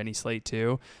him and Jenny Slate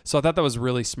too. So I thought that was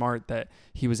really smart that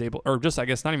he was able, or just, I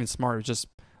guess not even smart, it's just,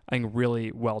 I think,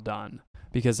 really well done.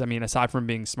 Because I mean, aside from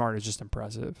being smart, it's just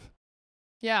impressive.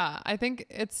 Yeah, I think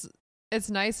it's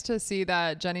nice to see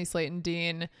that Jenny Slate and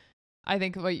Dean, I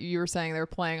think what you were saying, they're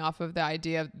playing off of the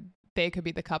idea of they could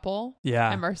be the couple.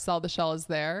 Yeah. And Marcel the Shell is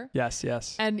there. Yes,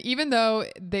 yes. And even though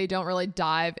they don't really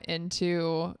dive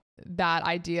into that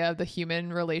idea of the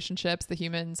human relationships, the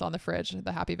humans on the fridge,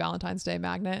 the Happy Valentine's Day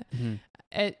magnet,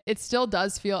 it still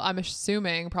does feel, I'm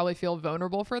assuming, probably feel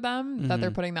vulnerable for them that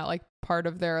they're putting that like part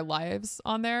of their lives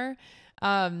on there.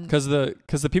 Because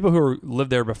the people who lived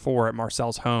there before at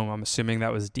Marcel's home, I'm assuming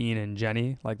that was Dean and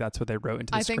Jenny. Like that's what they wrote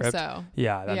into the script. I think so.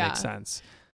 Yeah, that makes sense.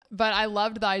 But I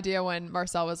loved the idea when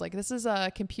Marcel was like, "This is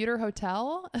a computer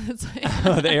hotel." It's like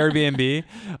the Airbnb.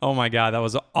 Oh my God, that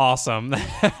was awesome.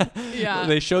 Yeah.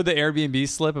 They showed the Airbnb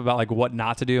slip about like what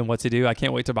not to do and what to do. I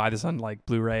can't wait to buy this on like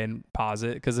Blu-ray and pause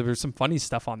it because there was some funny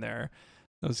stuff on there.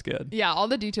 That was good. Yeah, all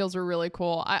the details were really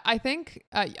cool. I think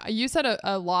you said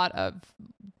a lot of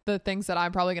the things that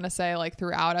I'm probably going to say like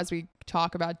throughout as we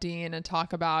talk about Dean and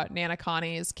talk about Nana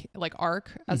Connie's like arc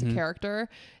as a character.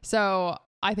 So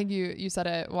I think you said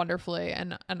it wonderfully,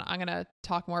 and I'm going to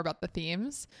talk more about the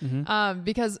themes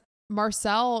because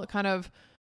Marcel kind of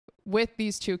with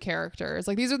these two characters,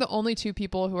 like these are the only two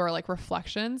people who are like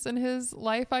reflections in his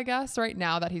life, I guess, right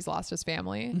now that he's lost his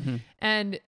family.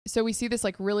 And so we see this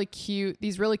like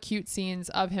these really cute scenes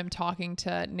of him talking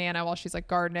to Nana while she's like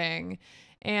gardening,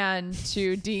 and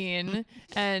to Dean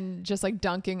and just like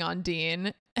dunking on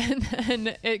Dean. And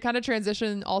then it kind of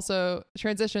transitions also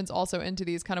into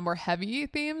these kind of more heavy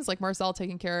themes, like Marcel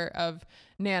taking care of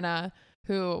Nana,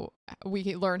 who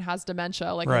we learn has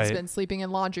dementia, like has been sleeping in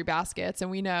laundry baskets.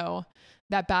 And we know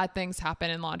that bad things happen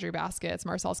in laundry baskets.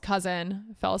 Marcel's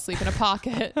cousin fell asleep in a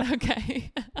pocket.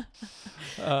 Okay.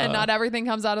 And not everything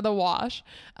comes out of the wash.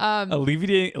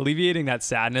 Alleviating that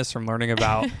sadness from learning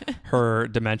about her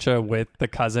dementia with the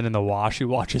cousin in the wash who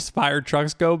watches fire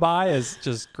trucks go by is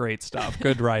just great stuff.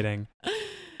 Good writing.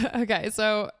 Okay.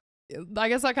 So I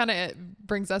guess that kind of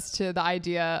brings us to the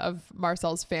idea of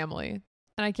Marcel's family.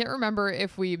 And I can't remember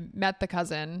if we met the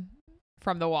cousin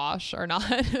from the wash or not,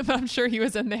 but I'm sure he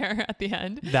was in there at the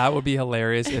end. That would be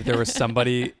hilarious if there was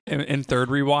somebody in third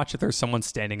rewatch, if there's someone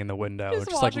standing in the window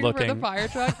just like looking for the fire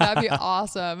truck. That'd be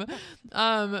awesome.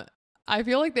 I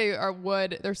feel like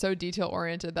they're so detail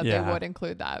oriented that they would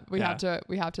include that. We have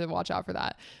to watch out for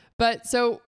that. But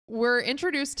so we're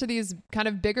introduced to these kind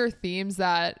of bigger themes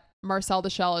that Marcel the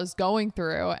Shell is going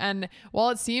through. And while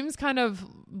it seems kind of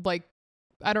like,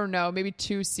 I don't know, maybe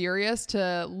too serious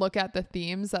to look at the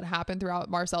themes that happen throughout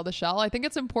Marcel the Shell, I think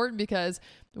it's important because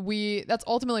that's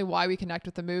ultimately why we connect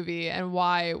with the movie and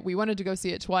why we wanted to go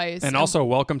see it twice. And also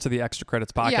welcome to the Extra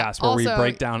Credits podcast, where we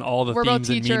break down all the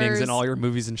themes and meanings in all your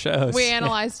movies and shows. We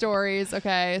analyze stories.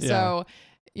 Okay. Yeah. So,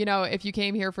 if you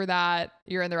came here for that,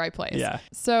 you're in the right place. Yeah.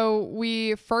 So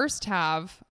we first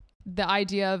have the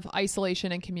idea of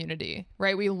isolation and community,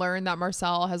 right? We learn that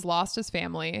Marcel has lost his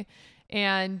family,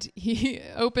 and he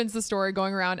opens the story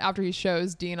going around after he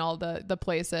shows Dean all the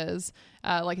places,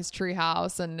 like his tree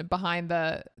house and behind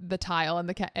the tile in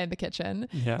the kitchen,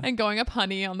 and going up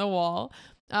honey on the wall.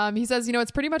 He says,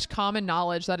 it's pretty much common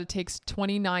knowledge that it takes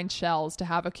 29 shells to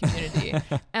have a community.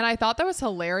 And I thought that was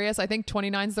hilarious. I think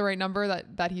 29 is the right number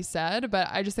that he said, but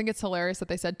I just think it's hilarious that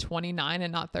they said 29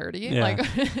 and not 30. Yeah.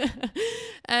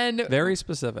 And very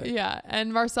specific. Yeah.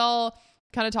 And Marcel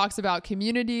kind of talks about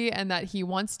community and that he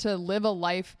wants to live a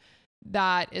life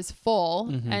that is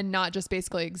full and not just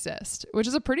basically exist, which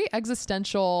is a pretty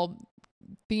existential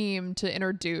theme to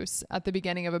introduce at the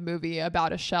beginning of a movie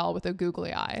about a shell with a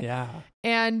googly eye. Yeah.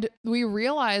 And we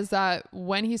realize that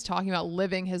when he's talking about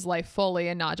living his life fully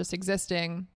and not just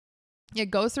existing,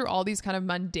 it goes through all these kind of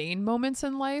mundane moments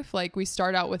in life. Like we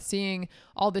start out with seeing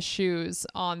all the shoes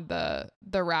on the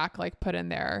rack, like put in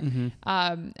there.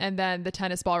 And then the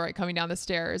tennis ball right coming down the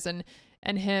stairs, and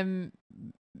him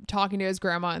talking to his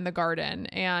grandma in the garden,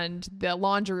 and the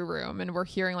laundry room, and we're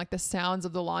hearing like the sounds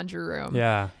of the laundry room.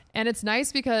 Yeah. And it's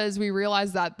nice because we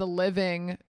realize that the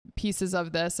living pieces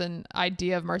of this and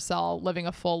idea of Marcel living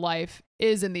a full life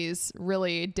is in these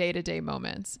really day-to-day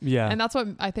moments. Yeah. And that's what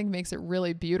I think makes it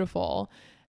really beautiful.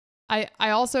 I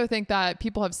also think that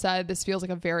people have said this feels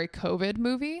like a very COVID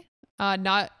movie.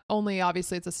 Not only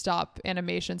obviously it's a stop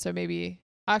animation, so maybe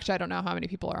actually I don't know how many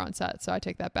people are on set, so I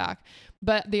take that back.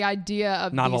 But the idea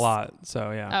of not a lot,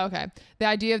 so yeah. Oh, okay. The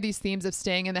idea of these themes of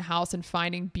staying in the house and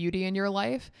finding beauty in your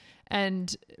life,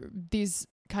 and these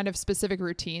kind of specific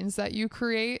routines that you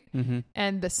create,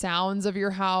 and the sounds of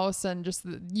your house, and just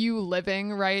you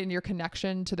living, right, and your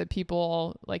connection to the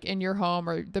people like in your home,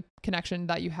 or the connection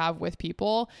that you have with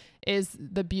people, is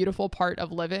the beautiful part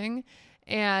of living.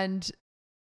 And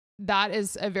that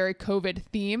is a very COVID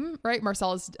theme, right?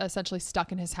 Marcel is essentially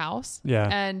stuck in his house.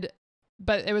 Yeah.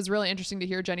 But it was really interesting to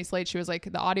hear Jenny Slate. She was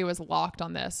like, the audio was locked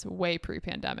on this way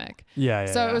pre-pandemic. Yeah.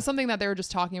 So it was something that they were just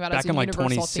talking about back as a in like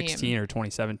universal 2016 theme. or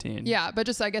 2017. Yeah, but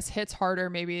just I guess hits harder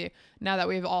maybe now that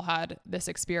we've all had this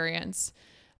experience.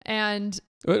 And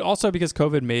also because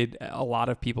COVID made a lot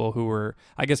of people who were,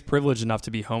 I guess, privileged enough to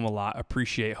be home a lot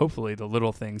appreciate, hopefully, the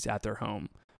little things at their home.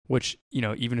 Which,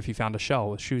 even if you found a shell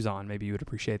with shoes on, maybe you would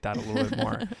appreciate that a little bit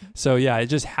more. So yeah, it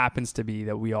just happens to be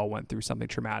that we all went through something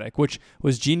traumatic, which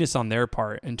was genius on their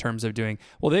part in terms of doing,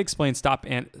 well, they explained stop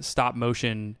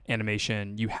motion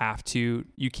animation. You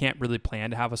can't really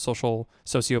plan to have a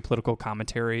socio-political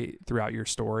commentary throughout your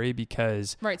story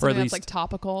because, right, something that's like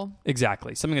topical.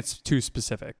 Exactly. Something that's too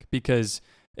specific because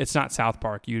it's not South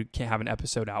Park. You can't have an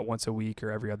episode out once a week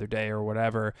or every other day or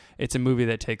whatever. It's a movie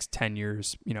that takes 10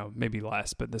 years, maybe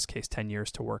less, but in this case, 10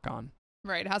 years to work on.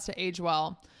 Right. It has to age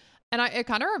well. And it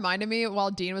kind of reminded me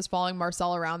while Dean was following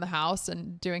Marcel around the house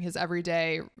and doing his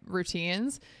everyday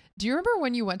routines. Do you remember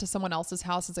when you went to someone else's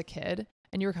house as a kid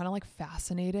and you were kind of like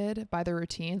fascinated by the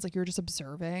routines? Like you were just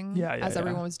observing as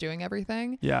everyone was doing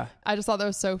everything. Yeah. I just thought that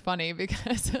was so funny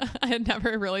because I had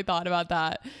never really thought about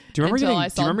that. Do you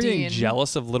remember getting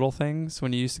jealous of little things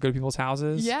when you used to go to people's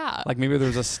houses? Yeah. Like maybe there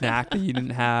was a snack that you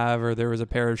didn't have, or there was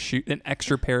an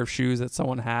extra pair of shoes that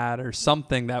someone had, or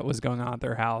something that was going on at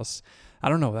their house. I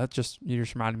don't know. You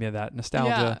just reminded me of that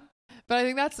nostalgia. Yeah. But I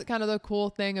think that's kind of the cool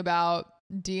thing about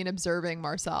Dean observing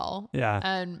Marcel. Yeah.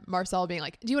 And Marcel being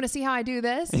like, do you want to see how I do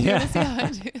this? Do you want to see how I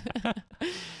do that?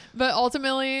 But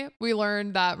ultimately, we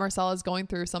learned that Marcel is going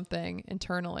through something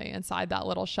internally inside that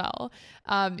little shell.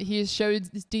 He showed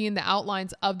Dean the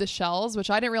outlines of the shells, which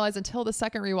I didn't realize until the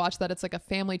second rewatch that it's like a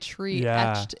family tree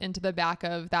etched into the back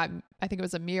of that. I think it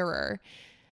was a mirror.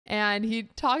 And he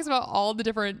talks about all the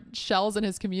different shells in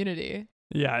his community.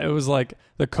 Yeah, it was like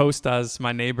the Costas,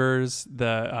 my neighbors,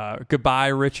 the goodbye,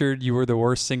 Richard, you were the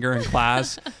worst singer in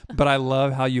class, but I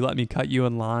love how you let me cut you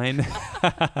in line.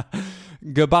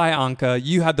 Goodbye, Anka,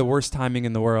 you had the worst timing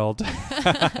in the world.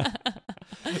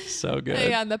 So good.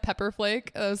 Yeah, and the pepper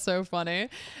flake. That was so funny.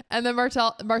 And then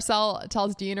Marcel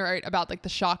tells Dean about like the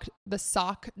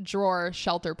sock drawer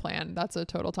shelter plan. That's a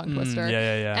total tongue twister.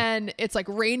 Yeah. And it's like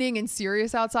raining and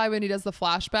serious outside when he does the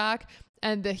flashback.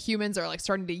 And the humans are like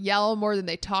starting to yell more than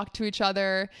they talk to each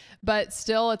other. But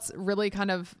still, it's really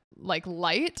kind of like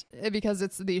light because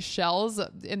it's these shells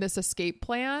in this escape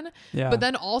plan. Yeah. But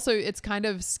then also it's kind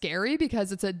of scary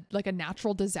because it's a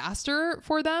natural disaster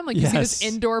for them. Like you see this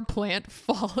indoor plant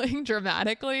falling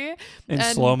dramatically. In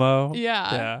slow-mo.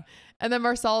 Yeah. And then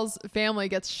Marcel's family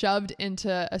gets shoved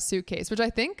into a suitcase, which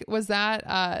I think was that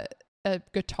a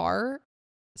guitar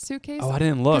suitcase. Oh, I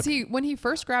didn't look. Because when he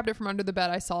first grabbed it from under the bed,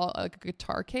 I saw like a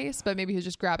guitar case, but maybe he was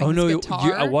just grabbing Oh his no,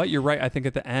 guitar. what? You're right. I think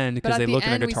at the end, because they look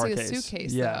in a guitar we case. see a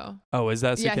suitcase, Yeah. though. Oh, is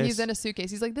that a suitcase? Yeah, he's in a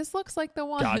suitcase. He's like, this looks like the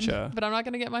one. Gotcha. But I'm not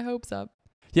gonna get my hopes up.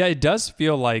 Yeah, it does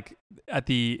feel like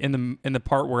in the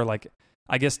part where, like,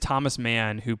 I guess Thomas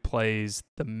Mann, who plays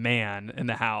the man in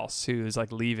the house who's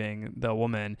like leaving the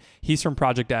woman, he's from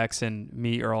Project X and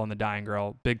Me, Earl, and the Dying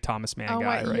Girl. Big Thomas Mann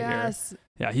guy right here.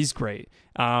 Yeah, he's great.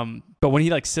 But when he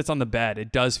like sits on the bed,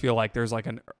 it does feel like there's like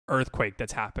an earthquake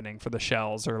that's happening for the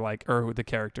shells or the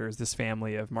characters, this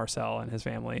family of Marcel and his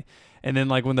family. And then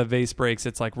like when the vase breaks,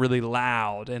 it's like really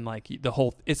loud and like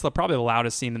it's probably the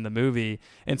loudest scene in the movie.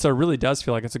 And so it really does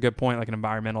feel like it's a good point, like an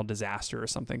environmental disaster or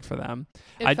something for them.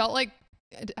 It felt like,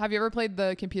 have you ever played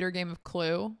the computer game of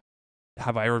Clue?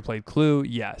 Have I ever played Clue?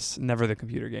 Yes. Never the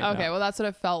computer game. Okay, no. well, that's what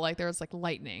it felt like. There was like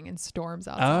lightning and storms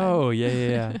outside. Oh,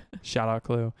 yeah. Shout out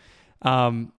Clue.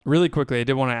 Really quickly, I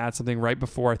did want to add something right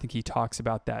before I think he talks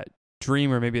about that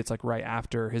dream, or maybe it's like right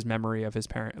after his memory of his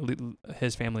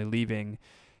family leaving.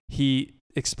 He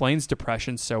explains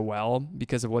depression so well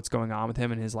because of what's going on with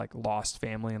him and his like lost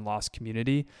family and lost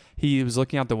community. He was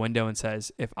looking out the window and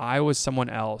says, if I was someone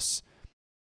else,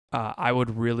 I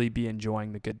would really be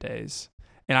enjoying the good days.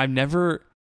 And I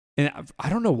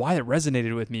don't know why it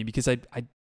resonated with me, because I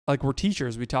like, we're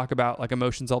teachers. We talk about like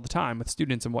emotions all the time with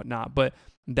students and whatnot, but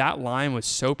that line was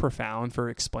so profound for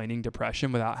explaining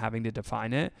depression without having to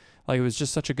define it. Like, it was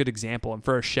just such a good example. And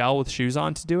for a shell with shoes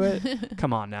on to do it,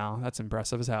 come on now, that's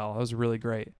impressive as hell. That was really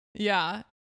great. Yeah,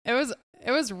 it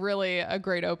was really a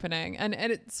great opening. And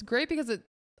it's great because it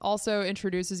also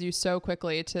introduces you so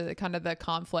quickly to kind of the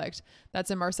conflict that's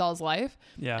in Marcel's life.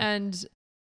 Yeah. And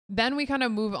then we kind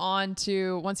of move on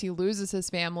to, once he loses his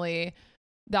family,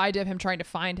 the idea of him trying to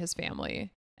find his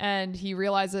family. And he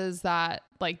realizes that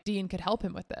like Dean could help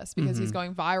him with this because he's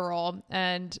going viral.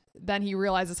 And then he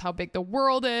realizes how big the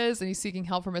world is and he's seeking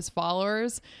help from his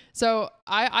followers. So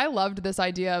I loved this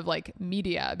idea of like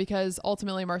media, because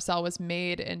ultimately Marcel was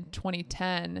made in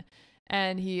 2010.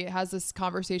 And he has this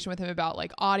conversation with him about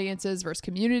like audiences versus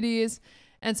communities.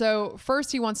 And so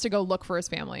first he wants to go look for his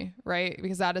family, right?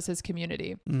 Because that is his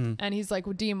community. And he's like,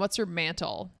 well, Dean, what's your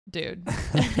mantle, dude?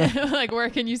 Like, where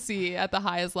can you see at the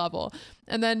highest level?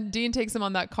 And then Dean takes him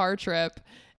on that car trip,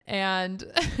 and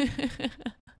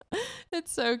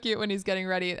it's so cute when he's getting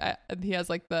ready. He has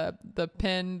like the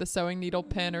pin, the sewing needle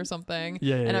pin or something,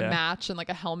 and a match and like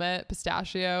a helmet,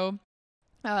 pistachio.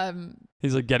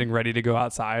 He's like getting ready to go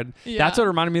outside. Yeah. That's what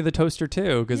reminded me of the toaster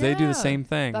too, because they do the same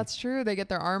thing. That's true. They get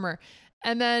their armor.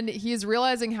 And then he's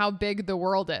realizing how big the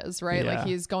world is, right? Yeah. Like,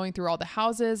 he's going through all the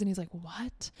houses and he's like,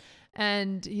 what?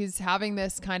 And he's having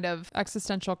this kind of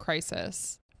existential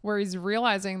crisis where he's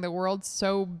realizing the world's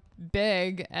so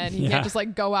big and he can't just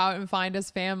like go out and find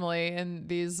his family in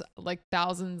these like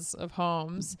thousands of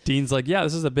homes. Dean's like, yeah,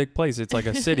 this is a big place. It's like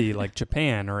a city like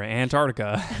Japan or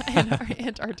Antarctica.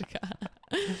 Antarctica.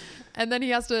 And then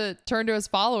he has to turn to his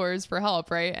followers for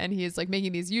help, right? And he's like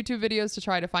making these YouTube videos to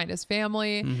try to find his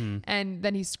family. And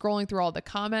then he's scrolling through all the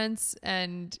comments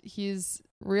and he's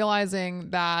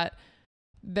realizing that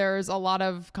there's a lot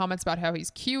of comments about how he's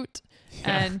cute.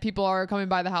 And people are coming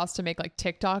by the house to make like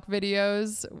TikTok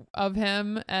videos of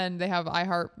him, and they have I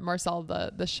Heart Marcel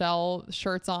the Shell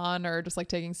shirts on, or just like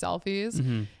taking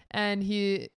selfies. And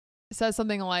he says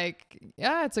something like,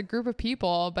 yeah, it's a group of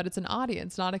people, but it's an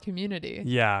audience, not a community.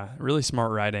 Yeah, really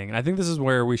smart writing. And I think this is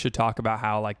where we should talk about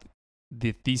how like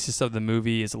the thesis of the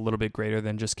movie is a little bit greater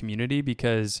than just community,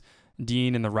 because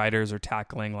Dean and the writers are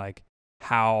tackling like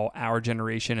how our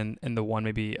generation and the one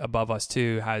maybe above us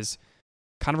too has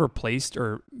kind of replaced,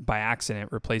 or by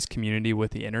accident replaced, community with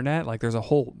the internet. Like, there's a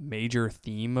whole major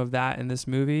theme of that in this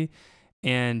movie.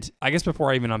 And I guess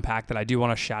before I even unpack that, I do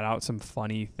want to shout out some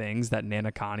funny things that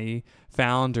Nana Connie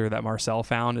found, or that Marcel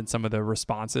found in some of the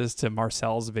responses to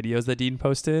Marcel's videos that Dean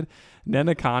posted.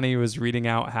 Nana Connie was reading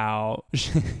out how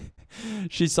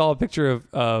she saw a picture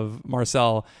of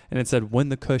Marcel and it said, when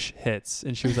the kush hits.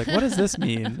 And she was like, what does this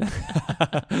mean?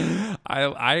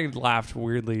 I laughed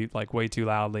weirdly, like way too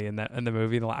loudly in the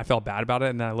movie. I felt bad about it.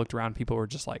 And then I looked around, people were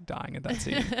just like dying at that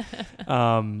scene.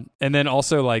 And then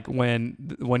also like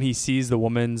when he sees the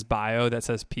woman's bio that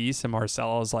says peace, and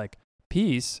Marcel is like,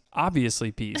 peace?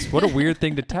 Obviously peace. What a weird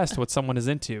thing to test what someone is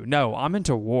into. No, I'm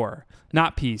into war,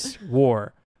 not peace,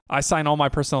 war. I sign all my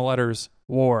personal letters,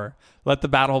 war. Let the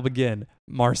battle begin,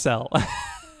 Marcel.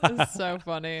 It's so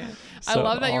funny. So I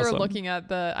love that you were awesome. looking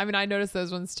at I noticed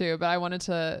those ones too, but I wanted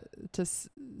to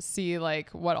see like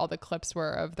what all the clips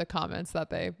were of the comments that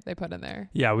they put in there.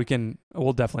 Yeah,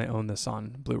 we'll definitely own this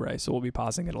on Blu-ray, so we'll be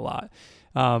pausing it a lot.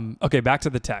 Okay, back to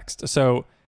the text. So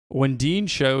when Dean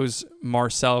shows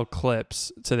Marcel clips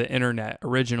to the internet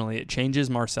originally, it changes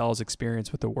Marcel's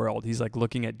experience with the world. He's like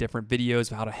looking at different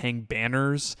videos of how to hang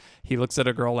banners. He looks at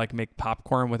a girl like make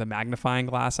popcorn with a magnifying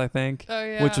glass, I think,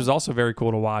 which was also very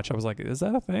cool to watch. I was like, is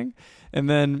that a thing? And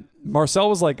then Marcel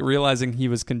was like realizing he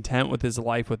was content with his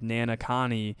life with Nana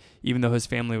Connie, even though his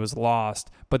family was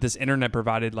lost. But this internet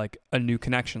provided like a new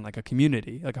connection, like a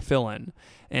community, like a fill-in.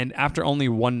 And after only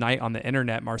one night on the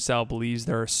internet, Marcel believes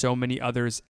there are so many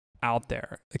others out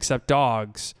there except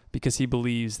dogs, because he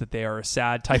believes that they are a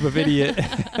sad type of idiot.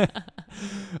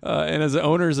 And as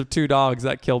owners of 2 dogs,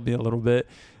 that killed me a little bit.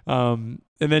 And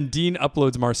then Dean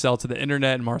uploads Marcel to the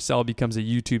internet, and Marcel becomes a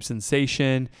YouTube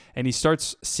sensation, and he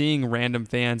starts seeing random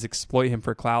fans exploit him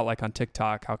for clout, like on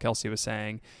TikTok, how Kelsey was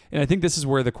saying. And I think this is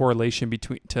where the correlation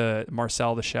to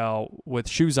Marcel the Shell with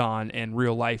shoes on and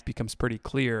real life becomes pretty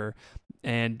clear.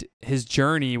 And his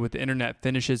journey with the internet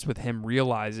finishes with him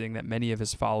realizing that many of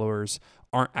his followers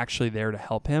aren't actually there to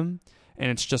help him,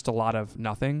 and it's just a lot of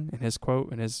nothing, in his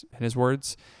quote, in his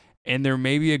words. And there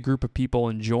may be a group of people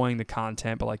enjoying the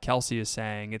content, but like Kelsey is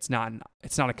saying, it's not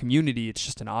a community, it's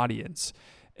just an audience.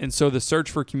 And so the search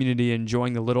for community,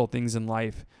 enjoying the little things in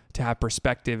life, to have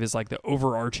perspective, is like the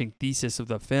overarching thesis of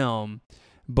the film.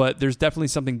 But there's definitely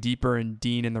something deeper in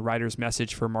Dean and the writer's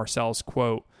message for Marcel's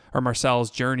quote, or Marcel's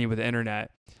journey with the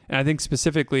internet. And I think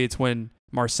specifically it's when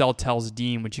Marcel tells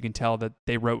Dean, which you can tell that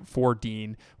they wrote for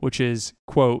Dean, which is,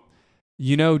 quote,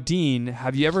 "You know, Dean,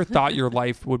 have you ever thought your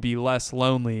life would be less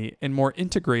lonely and more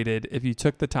integrated if you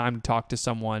took the time to talk to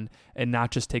someone and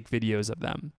not just take videos of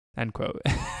them?" End quote.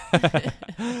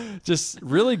 Just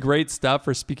really great stuff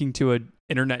for speaking to an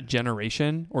internet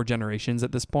generation, or generations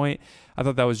at this point. I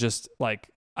thought that was just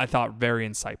very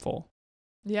insightful.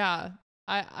 Yeah.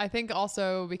 I think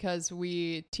also because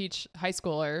we teach high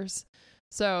schoolers,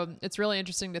 so it's really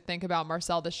interesting to think about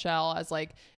Marcel the Shell as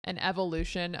like an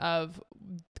evolution of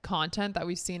content that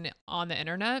we've seen on the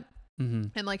internet. Mm-hmm.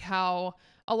 And like how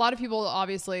a lot of people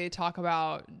obviously talk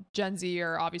about Gen Z,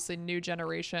 or obviously new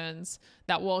generations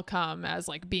that will come, as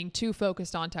like being too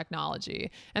focused on technology.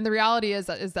 And the reality is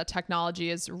that technology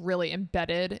is really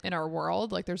embedded in our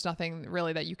world. Like there's nothing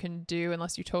really that you can do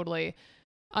unless you totally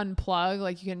unplug.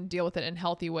 Like you can deal with it in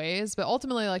healthy ways, but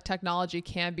ultimately like technology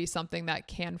can be something that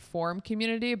can form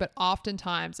community. But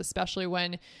oftentimes, especially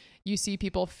when you see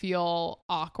people feel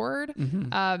awkward,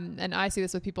 and I see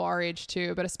this with people our age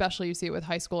too, but especially you see it with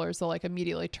high schoolers, they'll like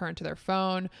immediately turn to their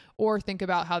phone or think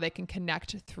about how they can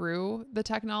connect through the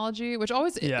technology, which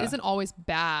isn't always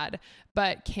bad,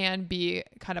 but can be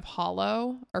kind of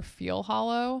hollow or feel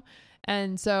hollow.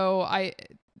 And so I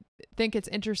think it's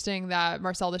interesting that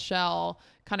Marcel the Shell,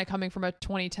 kind of coming from a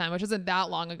 2010, which isn't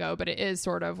that long ago, but it is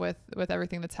sort of with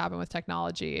everything that's happened with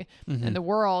technology in the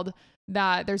world,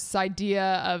 that there's this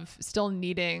idea of still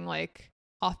needing like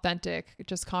authentic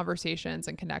just conversations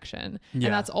and connection. Yeah.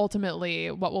 And that's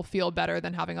ultimately what will feel better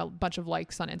than having a bunch of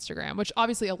likes on Instagram, which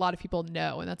obviously a lot of people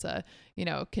know, and that's a,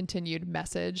 continued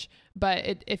message, but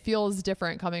it feels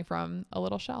different coming from a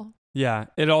little shell. Yeah.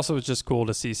 It also was just cool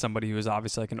to see somebody who was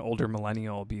obviously like an older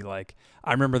millennial be like,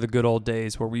 I remember the good old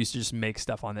days where we used to just make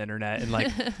stuff on the internet. And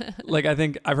like, I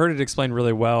think I've heard it explained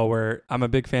really well, where I'm a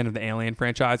big fan of the Alien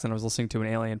franchise, and I was listening to an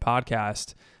Alien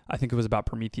podcast. I think it was about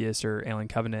Prometheus or Alien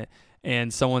Covenant.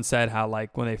 And someone said how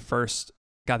like when they first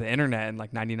got the internet in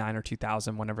like 99 or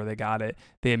 2000, whenever they got it,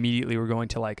 they immediately were going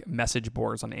to like message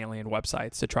boards on alien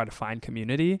websites to try to find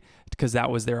community, because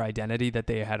that was their identity that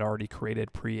they had already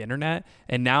created pre-internet.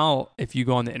 And now if you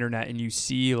go on the internet and you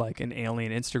see like an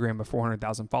alien Instagram of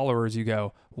 400,000 followers, you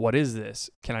go, what is this?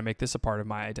 Can I make this a part of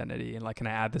my identity? And like, can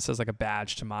I add this as like a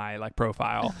badge to my like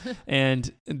profile?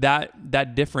 And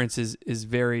that difference is it's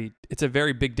a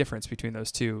very big difference between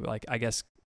those two, like, I guess,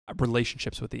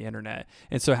 relationships with the internet.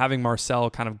 And so having Marcel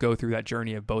kind of go through that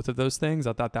journey of both of those things,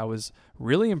 I thought that was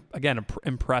really, again,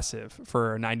 impressive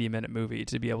for a 90-minute movie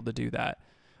to be able to do that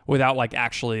without like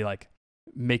actually like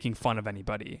making fun of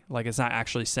anybody. Like it's not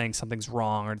actually saying something's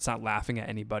wrong, or it's not laughing at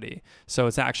anybody. So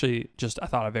it's actually just, I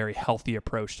thought, a very healthy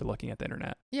approach to looking at the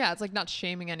internet. Yeah, it's like not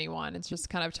shaming anyone. It's just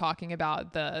kind of talking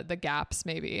about the gaps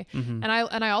maybe. Mm-hmm.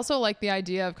 And I also like the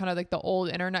idea of kind of like the old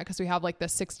internet, because we have like the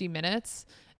 60 minutes.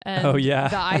 And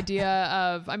the idea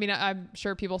of, I mean, I'm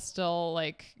sure people still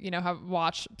like, have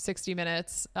watched 60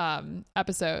 Minutes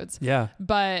episodes. Yeah.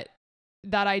 But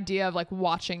that idea of like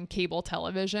watching cable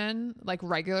television like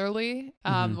regularly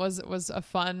was a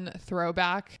fun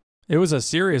throwback. It was a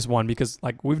serious one, because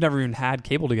like we've never even had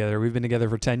cable together. We've been together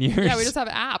for 10 years. Yeah, we just have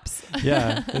apps.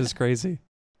 Yeah, it was crazy.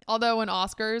 Although when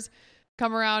Oscars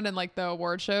come around and like the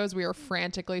award shows, we are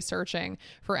frantically searching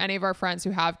for any of our friends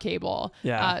who have cable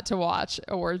to watch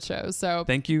award shows. So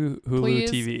thank you, Hulu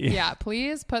please, TV. Yeah,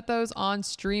 please put those on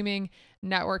streaming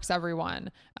networks,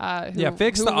 everyone.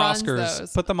 Fix who the runs Oscars.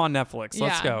 those. Put them on Netflix.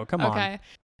 Let's go. Come on. Okay.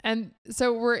 And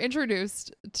so we're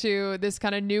introduced to this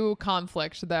kind of new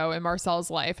conflict, though, in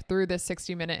Marcel's life through this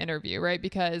 60-minute interview, right?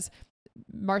 Because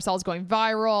Marcel's going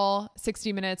viral.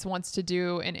 60 Minutes wants to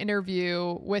do an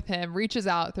interview with him, reaches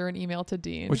out through an email to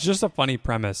Dean. Which is just a funny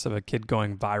premise of a kid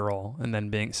going viral and then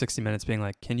being 60 Minutes being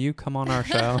like, can you come on our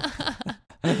show?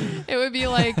 It would be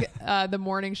like the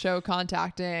morning show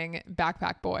contacting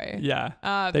Backpack Boy.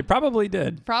 Yeah. They probably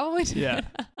did. Probably did. Yeah.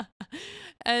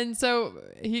 And so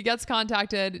he gets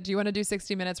contacted. Do you want to do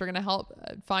 60 Minutes? We're going to help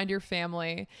find your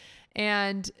family.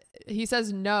 And he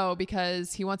says no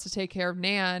because he wants to take care of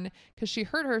Nan because she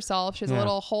hurt herself. She has a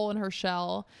little hole in her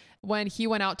shell when he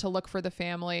went out to look for the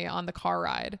family on the car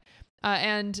ride.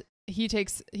 And he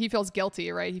feels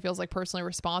guilty, right? He feels like personally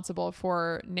responsible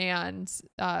for Nan's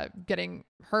getting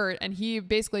hurt. And he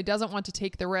basically doesn't want to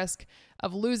take the risk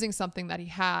of losing something that he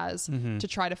has to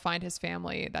try to find his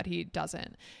family that he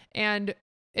doesn't. And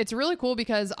it's really cool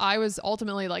because I was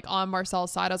ultimately like on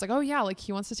Marcel's side. I was like, oh yeah, like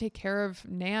he wants to take care of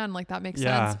Nan. Like that makes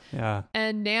sense. Yeah.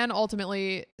 And Nan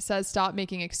ultimately says, stop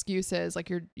making excuses. Like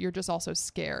you're just also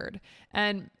scared.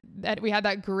 And that we had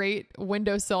that great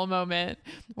windowsill moment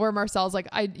where Marcel's like,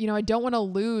 I don't want to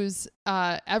lose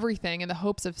everything in the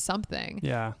hopes of something.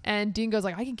 Yeah. And Dean goes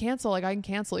like, I can cancel,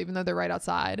 even though they're right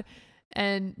outside.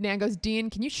 And Nan goes, Dean,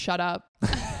 can you shut up?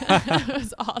 It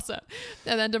was awesome.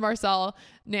 And then to Marcel,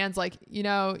 Nan's like,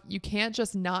 you can't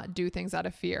just not do things out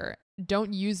of fear.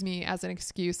 Don't use me as an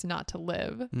excuse not to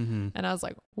live. And I was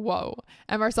like, whoa.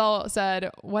 And Marcel said,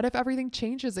 what if everything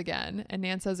changes again? And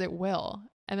Nan says it will.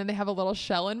 And then they have a little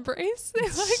shell embrace.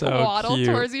 They waddle cute.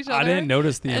 towards each other. I didn't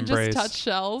notice the and embrace. just touch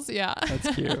shells. Yeah.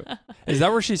 That's cute. Is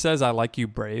that where she says, I like you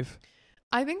brave?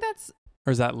 I think that's...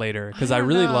 Or is that later? Because I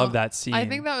really love that scene. I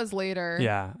think that was later.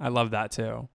 Yeah, I love that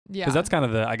too. Yeah. Because that's kind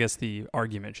of the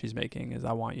argument she's making is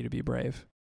I want you to be brave.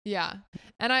 Yeah.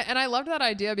 And I loved that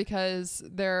idea because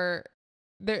there's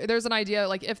an idea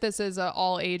like if this is a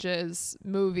all ages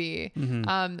movie,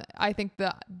 I think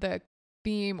the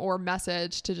theme or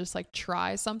message to just like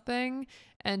try something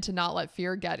and to not let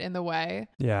fear get in the way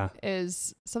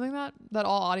is something that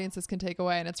all audiences can take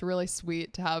away. And it's really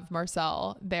sweet to have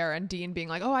Marcel there and Dean being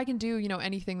like, oh, I can do,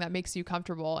 anything that makes you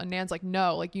comfortable. And Nan's like,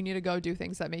 no, like you need to go do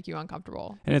things that make you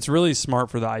uncomfortable. And it's really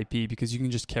smart for the IP because you can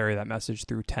just carry that message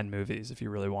through 10 movies if you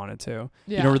really wanted to.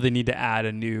 Yeah. You don't really need to add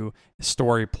a new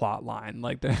story plot line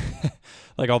like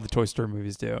like all the Toy Story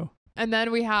movies do. And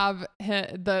then we have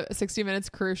the 60 Minutes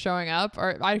crew showing up,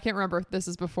 or I can't remember if this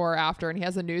is before or after, and he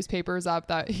has the newspapers up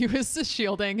that he was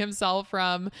shielding himself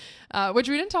from, which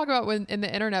we didn't talk about in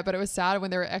the internet, but it was sad when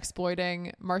they were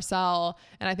exploiting Marcel,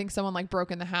 and I think someone like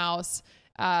broke in the house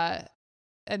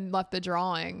and left the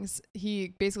drawings. He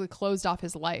basically closed off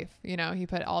his life. He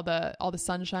put all the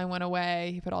sunshine went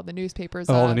away. He put all the newspapers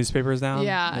up. All the newspapers down?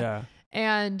 Yeah.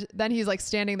 And then he's like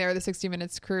standing there. The 60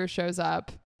 Minutes crew shows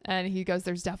up. And he goes,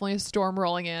 there's definitely a storm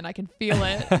rolling in. I can feel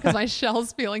it because my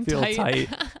shell's feeling tight.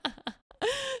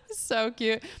 So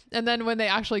cute. And then when they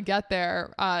actually get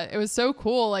there, it was so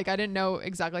cool. Like I didn't know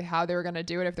exactly how they were going to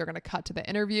do it, if they're going to cut to the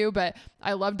interview, but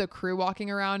I loved the crew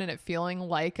walking around and it feeling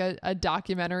like a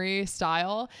documentary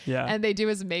style. Yeah. And they do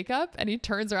his makeup and he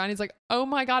turns around. He's like, oh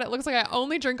my God, it looks like I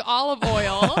only drink olive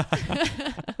oil.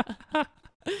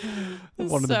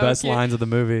 One of the best lines of the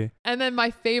movie. And then my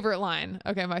favorite line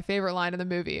in the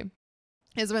movie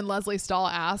is when Leslie Stahl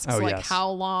asks, how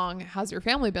long has your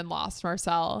family been lost,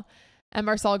 Marcel? And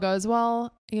Marcel goes,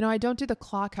 well, I don't do the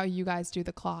clock how you guys do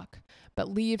the clock, but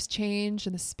leaves change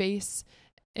and the space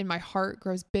in my heart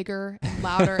grows bigger and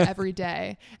louder every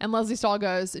day. And Leslie Stahl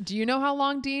goes, do you know how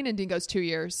long, Dean? And Dean goes, 2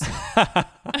 years.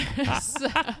 So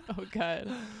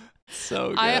good. So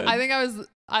good. I think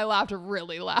I laughed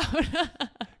really loud.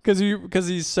 Because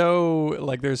he's so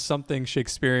like there's something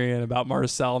Shakespearean about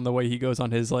Marcel and the way he goes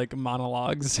on his like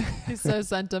monologues. He's so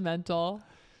sentimental.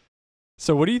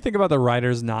 So what do you think about the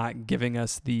writers not giving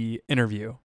us the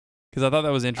interview? Because I thought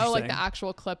that was interesting. Oh, like the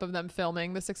actual clip of them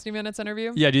filming the 60 Minutes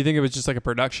interview? Yeah. Do you think it was just like a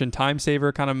production time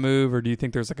saver kind of move? Or do you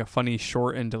think there's like a funny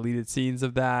short and deleted scenes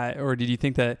of that? Or did you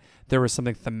think that there was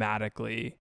something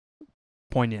thematically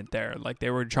poignant there? Like they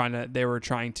were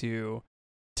trying to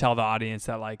tell the audience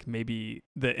that like maybe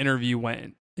the interview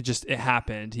it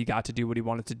happened. He got to do what he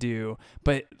wanted to do,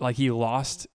 but like he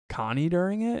lost Connie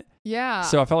during it. Yeah.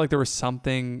 So I felt like there was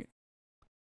something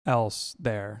else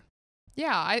there.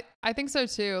 Yeah, I think so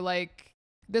too. Like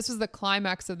this was the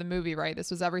climax of the movie, right? This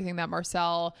was everything that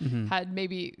Marcel had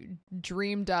maybe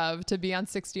dreamed of to be on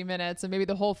 60 Minutes, and maybe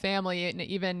the whole family, and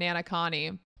even Nana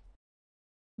Connie.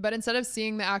 But instead of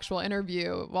seeing the actual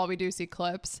interview, while we do see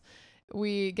clips,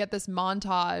 we get this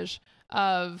montage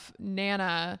of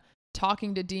Nana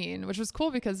talking to Dean, which was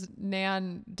cool because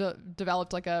Nan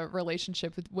developed like a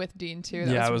relationship with Dean too.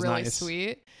 That was really nice.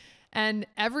 Sweet. And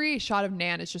every shot of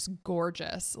Nan is just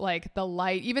gorgeous. Like the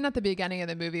light, even at the beginning of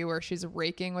the movie where she's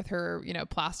raking with her,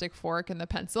 plastic fork and the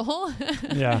pencil.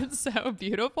 Yeah. It's so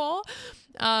beautiful.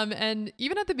 And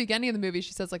even at the beginning of the movie,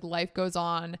 she says like life goes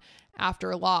on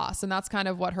after loss. And that's kind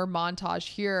of what her montage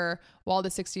here while the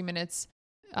 60 Minutes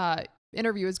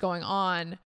interview is going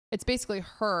on. It's basically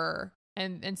her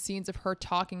and scenes of her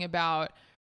talking about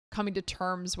coming to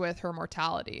terms with her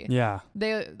mortality. Yeah.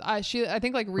 She I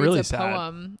think like reads really a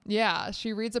poem. Sad. Yeah.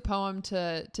 She reads a poem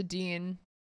to Dean,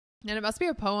 and it must be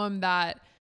a poem that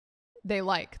they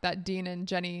like, that Dean and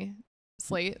Jenny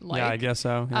Slate like. Yeah, I guess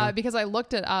so. Yeah. Because I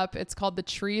looked it up. It's called The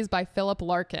Trees by Philip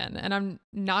Larkin, and I'm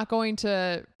not going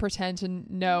to pretend to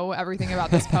know everything about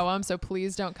this poem. So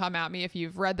please don't come at me if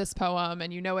you've read this poem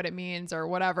and you know what it means or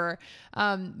whatever.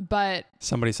 But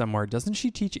somebody somewhere, doesn't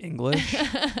she teach English?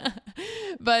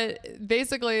 But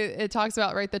basically it talks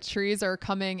about, right, the trees are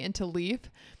coming into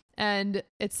leaf, and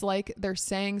it's like they're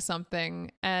saying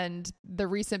something, and the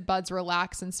recent buds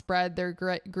relax and spread their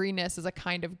greenness as a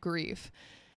kind of grief.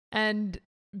 And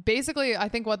basically, I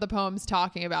think what the poem's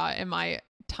talking about in my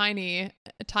tiny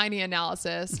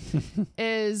analysis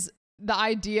is the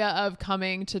idea of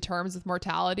coming to terms with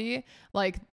mortality.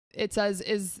 Like it says,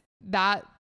 is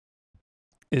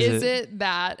it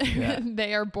that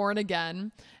they are born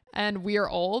again and we are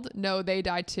old? No, they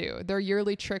die too. Their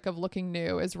yearly trick of looking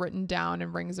new is written down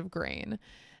in rings of grain.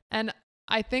 And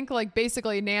I think like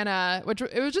basically Nana, which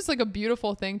it was just like a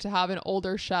beautiful thing to have an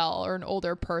older shell or an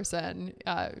older person,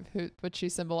 which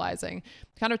she's symbolizing,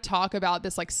 kind of talk about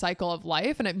this like cycle of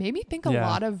life. And it made me think a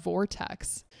lot of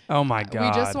Vortex. Oh my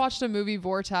God. We just watched a movie,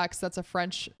 Vortex. That's a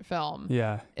French film.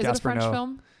 Yeah. Is it a French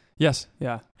film? Yes.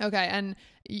 Yeah. Okay. And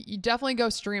you definitely go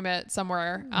stream it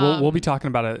somewhere. We'll be talking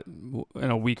about it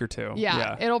in a week or two.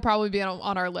 Yeah. It'll probably be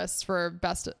on our list for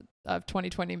best of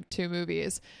 2022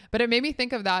 movies. But it made me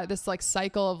think of this like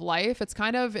cycle of life. It's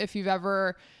kind of, if you've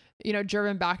ever,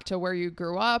 driven back to where you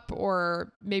grew up,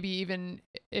 or maybe even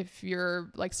if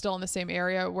you're like still in the same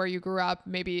area where you grew up,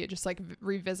 maybe just like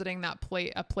revisiting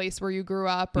a place where you grew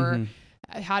up or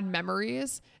had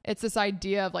memories. It's this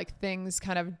idea of like things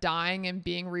kind of dying and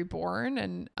being reborn.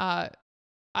 And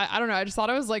I don't know. I just thought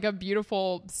it was like a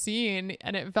beautiful scene,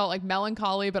 and it felt like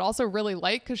melancholy, but also really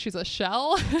light because she's a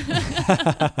shell.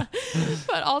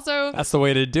 But also, that's the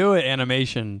way to do it.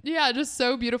 Animation. Yeah. Just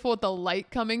so beautiful with the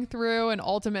light coming through. And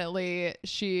ultimately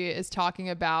she is talking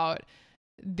about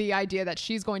the idea that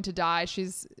she's going to die.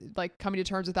 She's like coming to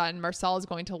terms with that, and Marcel is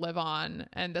going to live on,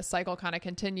 and the cycle kind of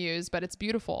continues, but it's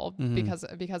beautiful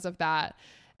because of that.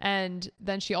 And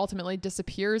then she ultimately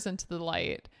disappears into the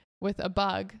light with a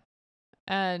bug.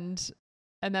 And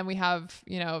then we have,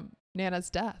 Nana's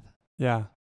death. Yeah.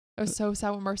 It was so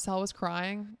sad when Marcel was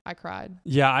crying. I cried.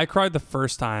 Yeah, I cried the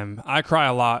first time. I cry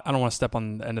a lot. I don't want to step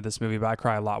on the end of this movie, but I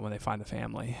cry a lot when they find the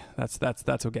family. That's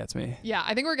what gets me. Yeah,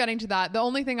 I think we're getting to that. The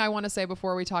only thing I want to say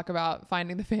before we talk about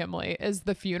finding the family is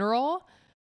the funeral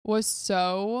was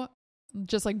so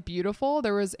just like beautiful.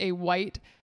 There was a white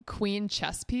queen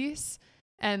chess piece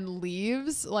and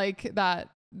leaves like that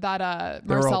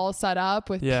Marcel set up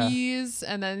with peas,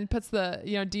 and then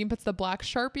Dean puts the black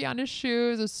Sharpie on his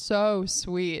shoes. It was so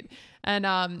sweet. And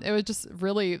it was just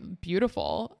really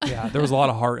beautiful. Yeah, there was a lot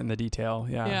of heart in the detail.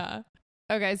 Yeah.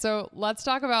 Okay, so let's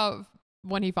talk about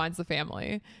when he finds the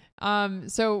family.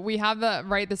 So we have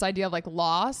this idea of like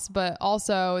loss, but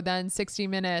also then 60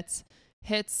 Minutes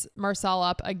hits Marcel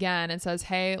up again and says,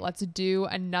 hey, let's do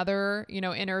another,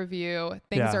 interview.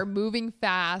 Things are moving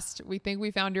fast. We think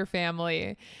we found your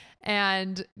family.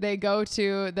 And they go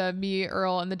to the Me,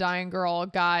 Earl, and the Dying Girl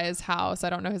guy's house.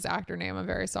 I don't know his actor name. I'm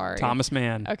very sorry. Thomas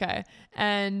Mann. Okay.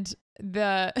 And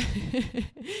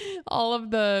all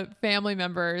of the family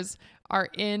members are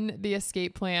in the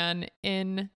escape plan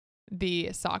in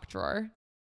the sock drawer.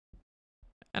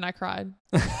 And I cried.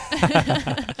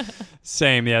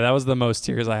 Same. Yeah, that was the most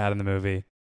tears I had in the movie.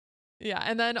 Yeah.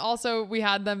 And then also we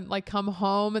had them like come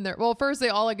home, and first they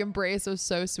all like embrace. It was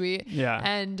so sweet. Yeah.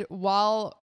 And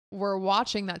while we're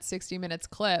watching that 60 minutes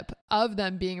clip of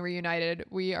them being reunited,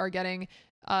 we are getting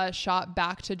a shot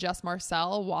back to just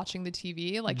Marcel watching the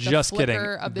TV, like just the kidding.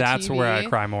 flicker of the That's TV. where I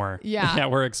cry more. Yeah. Yeah,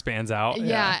 where it expands out.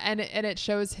 Yeah, and it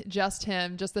shows just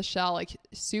him, just the shell, like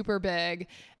super big,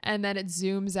 and then it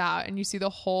zooms out and you see the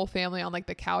whole family on like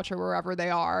the couch or wherever they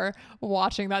are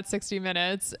watching that 60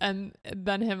 minutes, and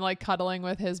then him like cuddling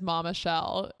with his mama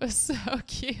shell. It was so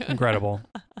cute. Incredible.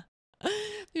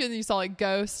 You saw like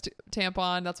ghost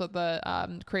tampon, that's what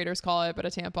the creators call it, but a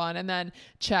tampon, and then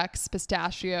Chex,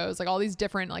 pistachios, like all these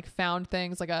different like found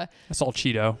things, like I saw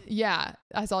Cheeto. Yeah,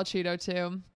 I saw Cheeto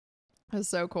too. It was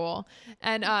so cool.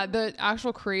 And the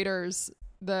actual creators,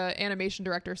 the animation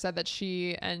director, said that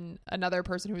she and another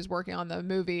person who was working on the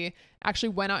movie actually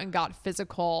went out and got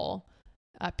physical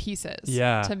pieces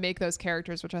to make those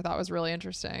characters, which I thought was really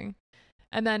interesting.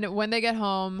 And then when they get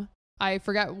home, I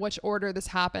forget which order this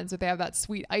happens, but they have that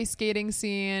sweet ice skating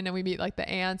scene, and we meet like the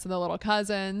aunts and the little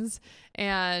cousins,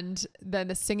 and then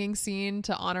the singing scene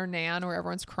to honor Nan where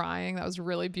everyone's crying. That was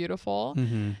really beautiful.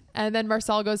 Mm-hmm. And then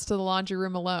Marcel goes to the laundry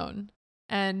room alone.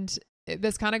 And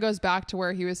this kind of goes back to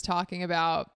where he was talking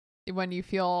about when you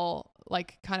feel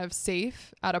like kind of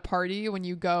safe at a party, when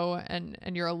you go and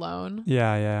you're alone.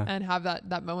 Yeah. And have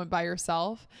that moment by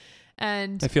yourself.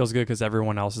 And it feels good because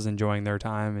everyone else is enjoying their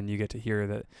time, and you get to hear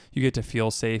that you get to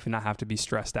feel safe and not have to be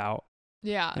stressed out.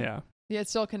 Yeah. It's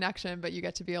still connection, but you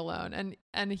get to be alone.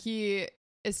 And he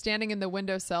is standing in the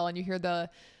windowsill, and you hear the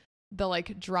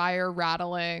like dryer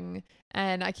rattling.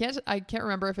 And I can't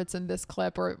remember if it's in this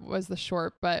clip or it was the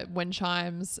short, but wind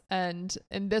chimes. And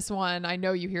in this one, I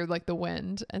know you hear like the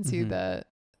wind and see the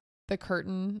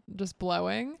curtain just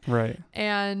blowing. Right.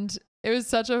 And it was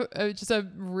such just a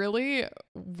really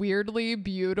weirdly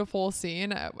beautiful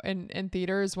scene in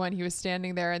theaters when he was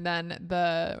standing there, and then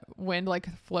the wind like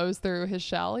flows through his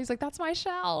shell. He's like, "That's my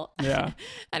shell." Yeah.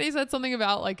 And he said something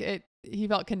about like he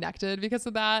felt connected because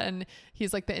of that, and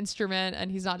he's like the instrument,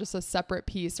 and he's not just a separate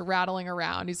piece rattling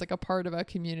around. He's like a part of a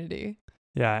community.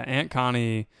 Yeah, Aunt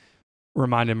Connie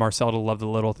reminded Marcel to love the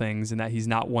little things, and that he's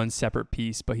not one separate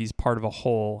piece, but he's part of a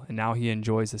whole, and now he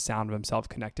enjoys the sound of himself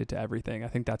connected to everything. I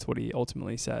think that's what he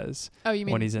ultimately says. Oh, you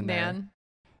mean when he's in Nan?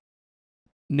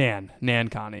 There. Nan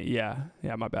Connie. Yeah,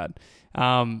 my bad.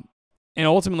 And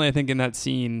ultimately, I think in that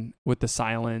scene with the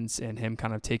silence and him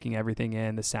kind of taking everything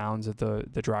in, the sounds of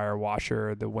the dryer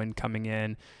washer, the wind coming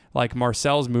in, like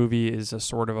Marcel's movie is a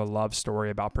sort of a love story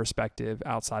about perspective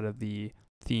outside of the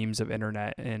themes of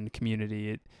internet and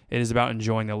community. It is about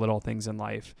enjoying the little things in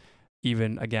life,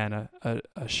 even again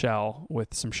a shell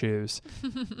with some shoes.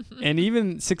 And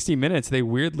even 60 Minutes, they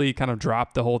weirdly kind of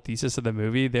dropped the whole thesis of the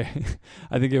movie.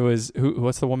 I think it was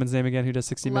what's the woman's name again who does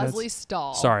 60 Minutes? Leslie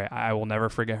Stahl. Sorry, I will never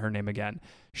forget her name again.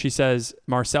 She says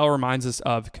Marcel reminds us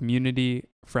of community,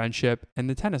 friendship, and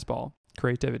the tennis ball,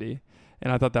 creativity.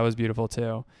 And I thought that was beautiful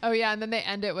too. Oh yeah, and then they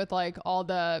end it with like all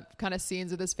the kind of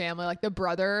scenes of his family, like the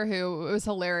brother who, it was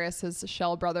hilarious, his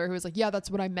shell brother who was like, "Yeah, that's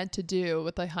what I meant to do,"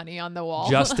 with the honey on the wall.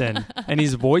 Justin, and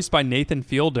he's voiced by Nathan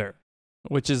Fielder,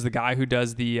 which is the guy who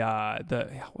does the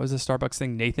what was the Starbucks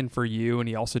thing, Nathan for You, and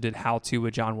he also did How To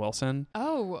with John Wilson.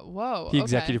 Oh, whoa! He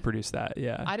executive produced that.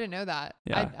 Yeah, I didn't know that.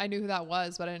 Yeah. I knew who that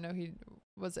was, but I didn't know he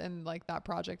was in like that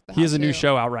project. He has a new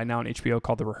show out right now on HBO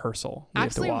called The Rehearsal. We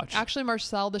have to watch. Actually,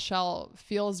 Marcel the Shell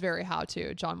feels very How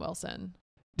To, John Wilson.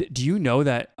 Do you know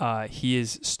that he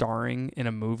is starring in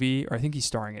a movie, or I think he's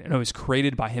starring in it. No, it was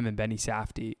created by him and Benny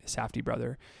Safdie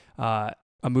brother. A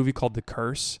movie called The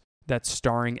Curse that's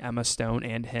starring Emma Stone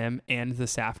and him and the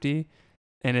Safdie.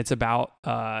 And it's about,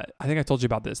 I think I told you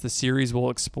about this. The series will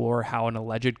explore how an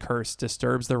alleged curse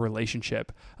disturbs the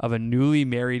relationship of a newly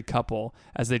married couple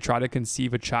as they try to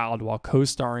conceive a child while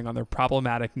co-starring on their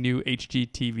problematic new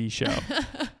HGTV show.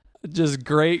 Just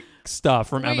great stuff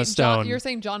from Emma Stone. You're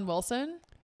saying John Wilson?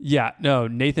 Yeah, no,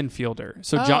 Nathan Fielder.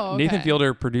 So okay. Nathan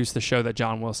Fielder produced the show that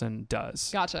John Wilson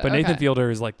does. Gotcha. But Nathan Fielder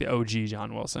is like the OG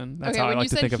John Wilson. That's how I like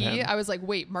to think of him. I was like,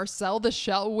 wait, Marcel the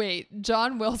Shell? Wait,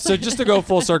 John Wilson? So just to go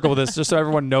full circle with this, just so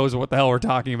everyone knows what the hell we're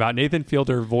talking about, Nathan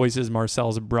Fielder voices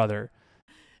Marcel's brother.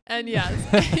 And yes,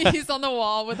 he's on the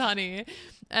wall with honey.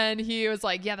 And he was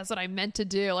like, "Yeah, that's what I meant to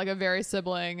do," like a very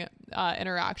sibling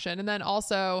interaction. And then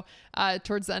also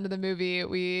towards the end of the movie,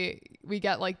 we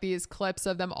get like these clips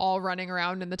of them all running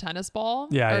around in the tennis ball,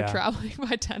 traveling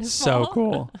by tennis ball. So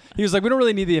cool. He was like, "We don't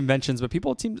really need the inventions, but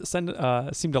people seem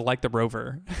to like the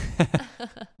rover."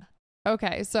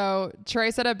 Okay, so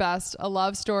Trey said it best: a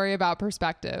love story about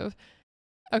perspective.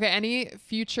 Okay, any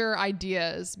future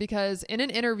ideas? Because in an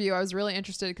interview, I was really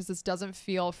interested because this doesn't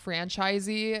feel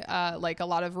franchisey. Like a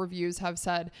lot of reviews have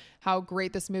said how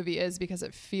great this movie is because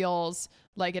it feels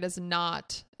like it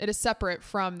is separate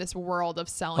from this world of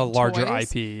selling A larger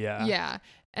toys. IP, yeah. Yeah.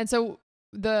 And so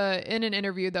in an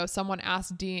interview though, someone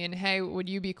asked Dean, hey, would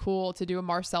you be cool to do a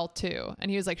Marcel 2? And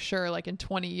he was like, sure, like in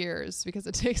 20 years because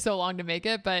it takes so long to make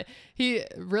it. But he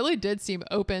really did seem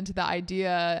open to the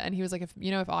idea. And he was like,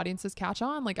 if audiences catch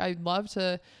on, like I'd love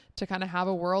to kind of have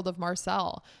a world of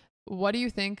Marcel. What do you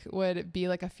think would be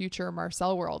like a future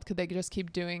Marcel world? Could they just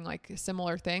keep doing like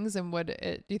similar things? And do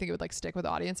you think it would like stick with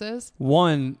audiences?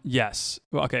 One, yes.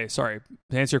 Well, okay, sorry.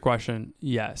 To answer your question,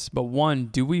 yes. But one,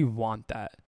 do we want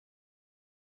that?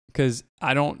 Because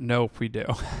I don't know if we do.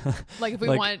 Like if we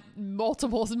want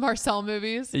multiple Marcel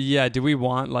movies? Yeah. Do we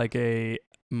want like a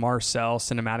Marcel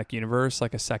cinematic universe,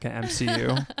 like a second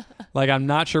MCU? Like, I'm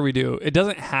not sure we do. It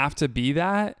doesn't have to be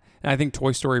that. And I think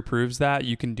Toy Story proves that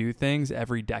you can do things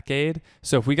every decade.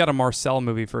 So if we got a Marcel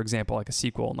movie, for example, like a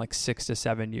sequel in like 6 to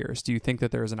 7 years, do you think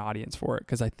that there's an audience for it?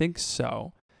 Because I think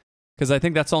so. Because I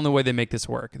think that's the only way they make this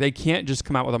work. They can't just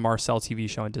come out with a Marcel TV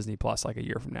show on Disney Plus like a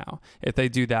year from now. If they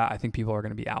do that, I think people are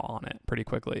going to be out on it pretty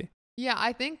quickly. Yeah,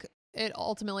 I think it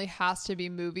ultimately has to be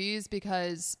movies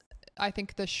because I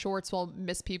think the shorts will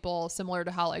miss people, similar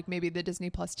to how like maybe the Disney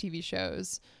Plus TV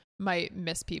shows might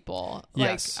miss people.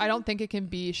 Yes. Like I don't think it can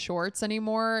be shorts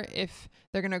anymore if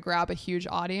they're going to grab a huge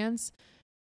audience.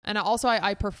 And also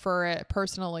I prefer it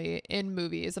personally in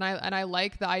movies. And I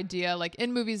like the idea, like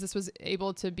in movies, this was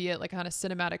able to be like a kind of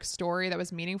cinematic story that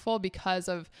was meaningful because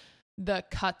of the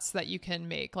cuts that you can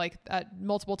make. Like at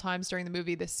multiple times during the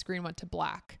movie, the screen went to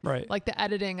black. Right. Like the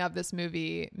editing of this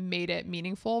movie made it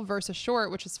meaningful versus short,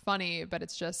 which is funny, but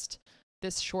it's just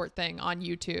this short thing on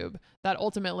YouTube that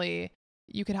ultimately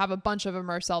you could have a bunch of a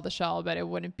Marcel the Shell, but it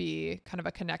wouldn't be kind of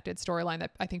a connected storyline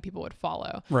that I think people would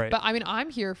follow. Right. But I mean, I'm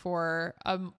here for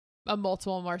a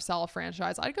multiple Marcel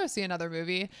franchise. I'd go see another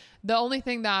movie. The only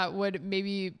thing that would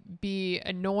maybe be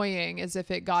annoying is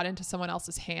if it got into someone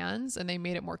else's hands and they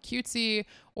made it more cutesy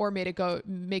or make it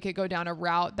go down a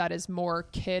route that is more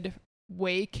kid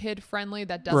friendly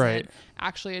that doesn't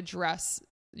actually address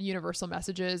universal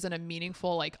messages in a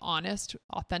meaningful, like honest,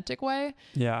 authentic way.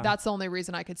 Yeah. That's the only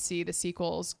reason I could see the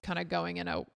sequels kind of going in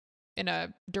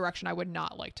a direction I would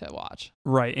not like to watch.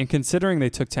 Right. And considering they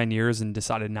took 10 years and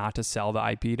decided not to sell the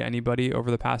IP to anybody over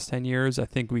the past 10 years, I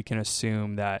think we can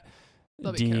assume that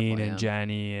Dean and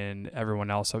Jenny and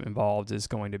everyone else involved is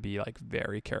going to be like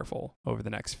very careful over the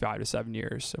next 5 to 7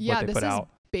 years of what they put out.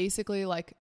 Basically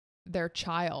like their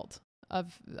child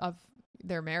of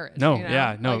their marriage. No, you know?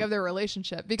 yeah, no. Like of their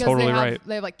relationship. Because totally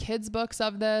they have like kids books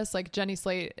of this. Like Jenny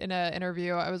Slate in an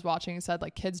interview I was watching said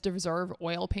like kids deserve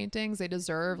oil paintings. They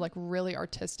deserve like really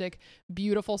artistic,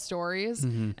 beautiful stories.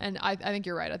 Mm-hmm. And I think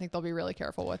you're right. I think they'll be really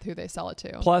careful with who they sell it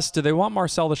to. Plus, do they want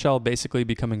Marcel the Shell basically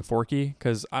becoming Forky?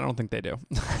 Because I don't think they do.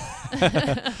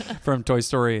 From Toy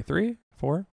Story 3,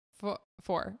 4?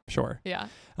 4. Sure. Yeah.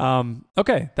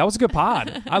 Okay. That was a good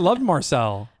pod. I loved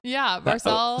Marcel. Yeah.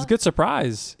 Marcel. It was a good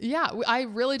surprise. Yeah. I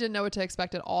really didn't know what to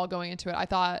expect at all going into it. I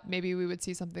thought maybe we would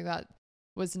see something that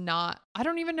was not, I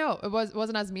don't even know. It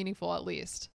wasn't as meaningful at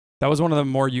least. That was one of the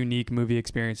more unique movie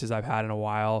experiences I've had in a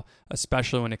while,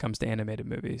 especially when it comes to animated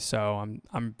movies. So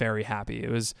I'm very happy. It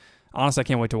was, honestly, I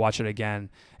can't wait to watch it again.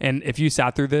 And if you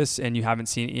sat through this and you haven't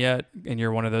seen it yet and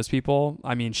you're one of those people,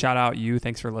 I mean, shout out you.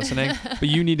 Thanks for listening. But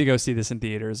you need to go see this in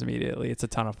theaters immediately. It's a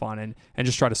ton of fun and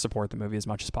just try to support the movie as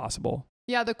much as possible.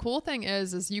 Yeah, the cool thing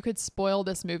is you could spoil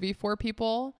this movie for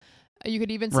people. You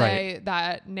could even say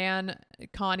that Nan,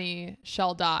 Connie,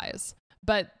 Shell dies.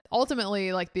 But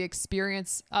ultimately, like the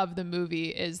experience of the movie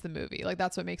is the movie. Like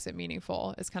that's what makes it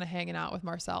meaningful. Is kind of hanging out with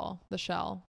Marcel the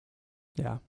Shell.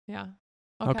 Yeah. Yeah.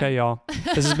 Okay, y'all.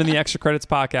 This has been the Extra Credits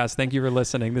Podcast. Thank you for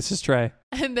listening. This is Trey.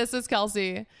 And this is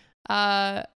Kelsey.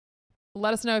 Let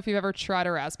us know if you've ever tried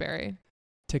a raspberry.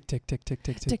 Tick, tick, tick, tick,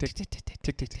 tick, tick, tick, tick, tick, tick,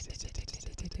 tick, tick, tick, tick,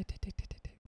 tick, tick, tick, tick, tick.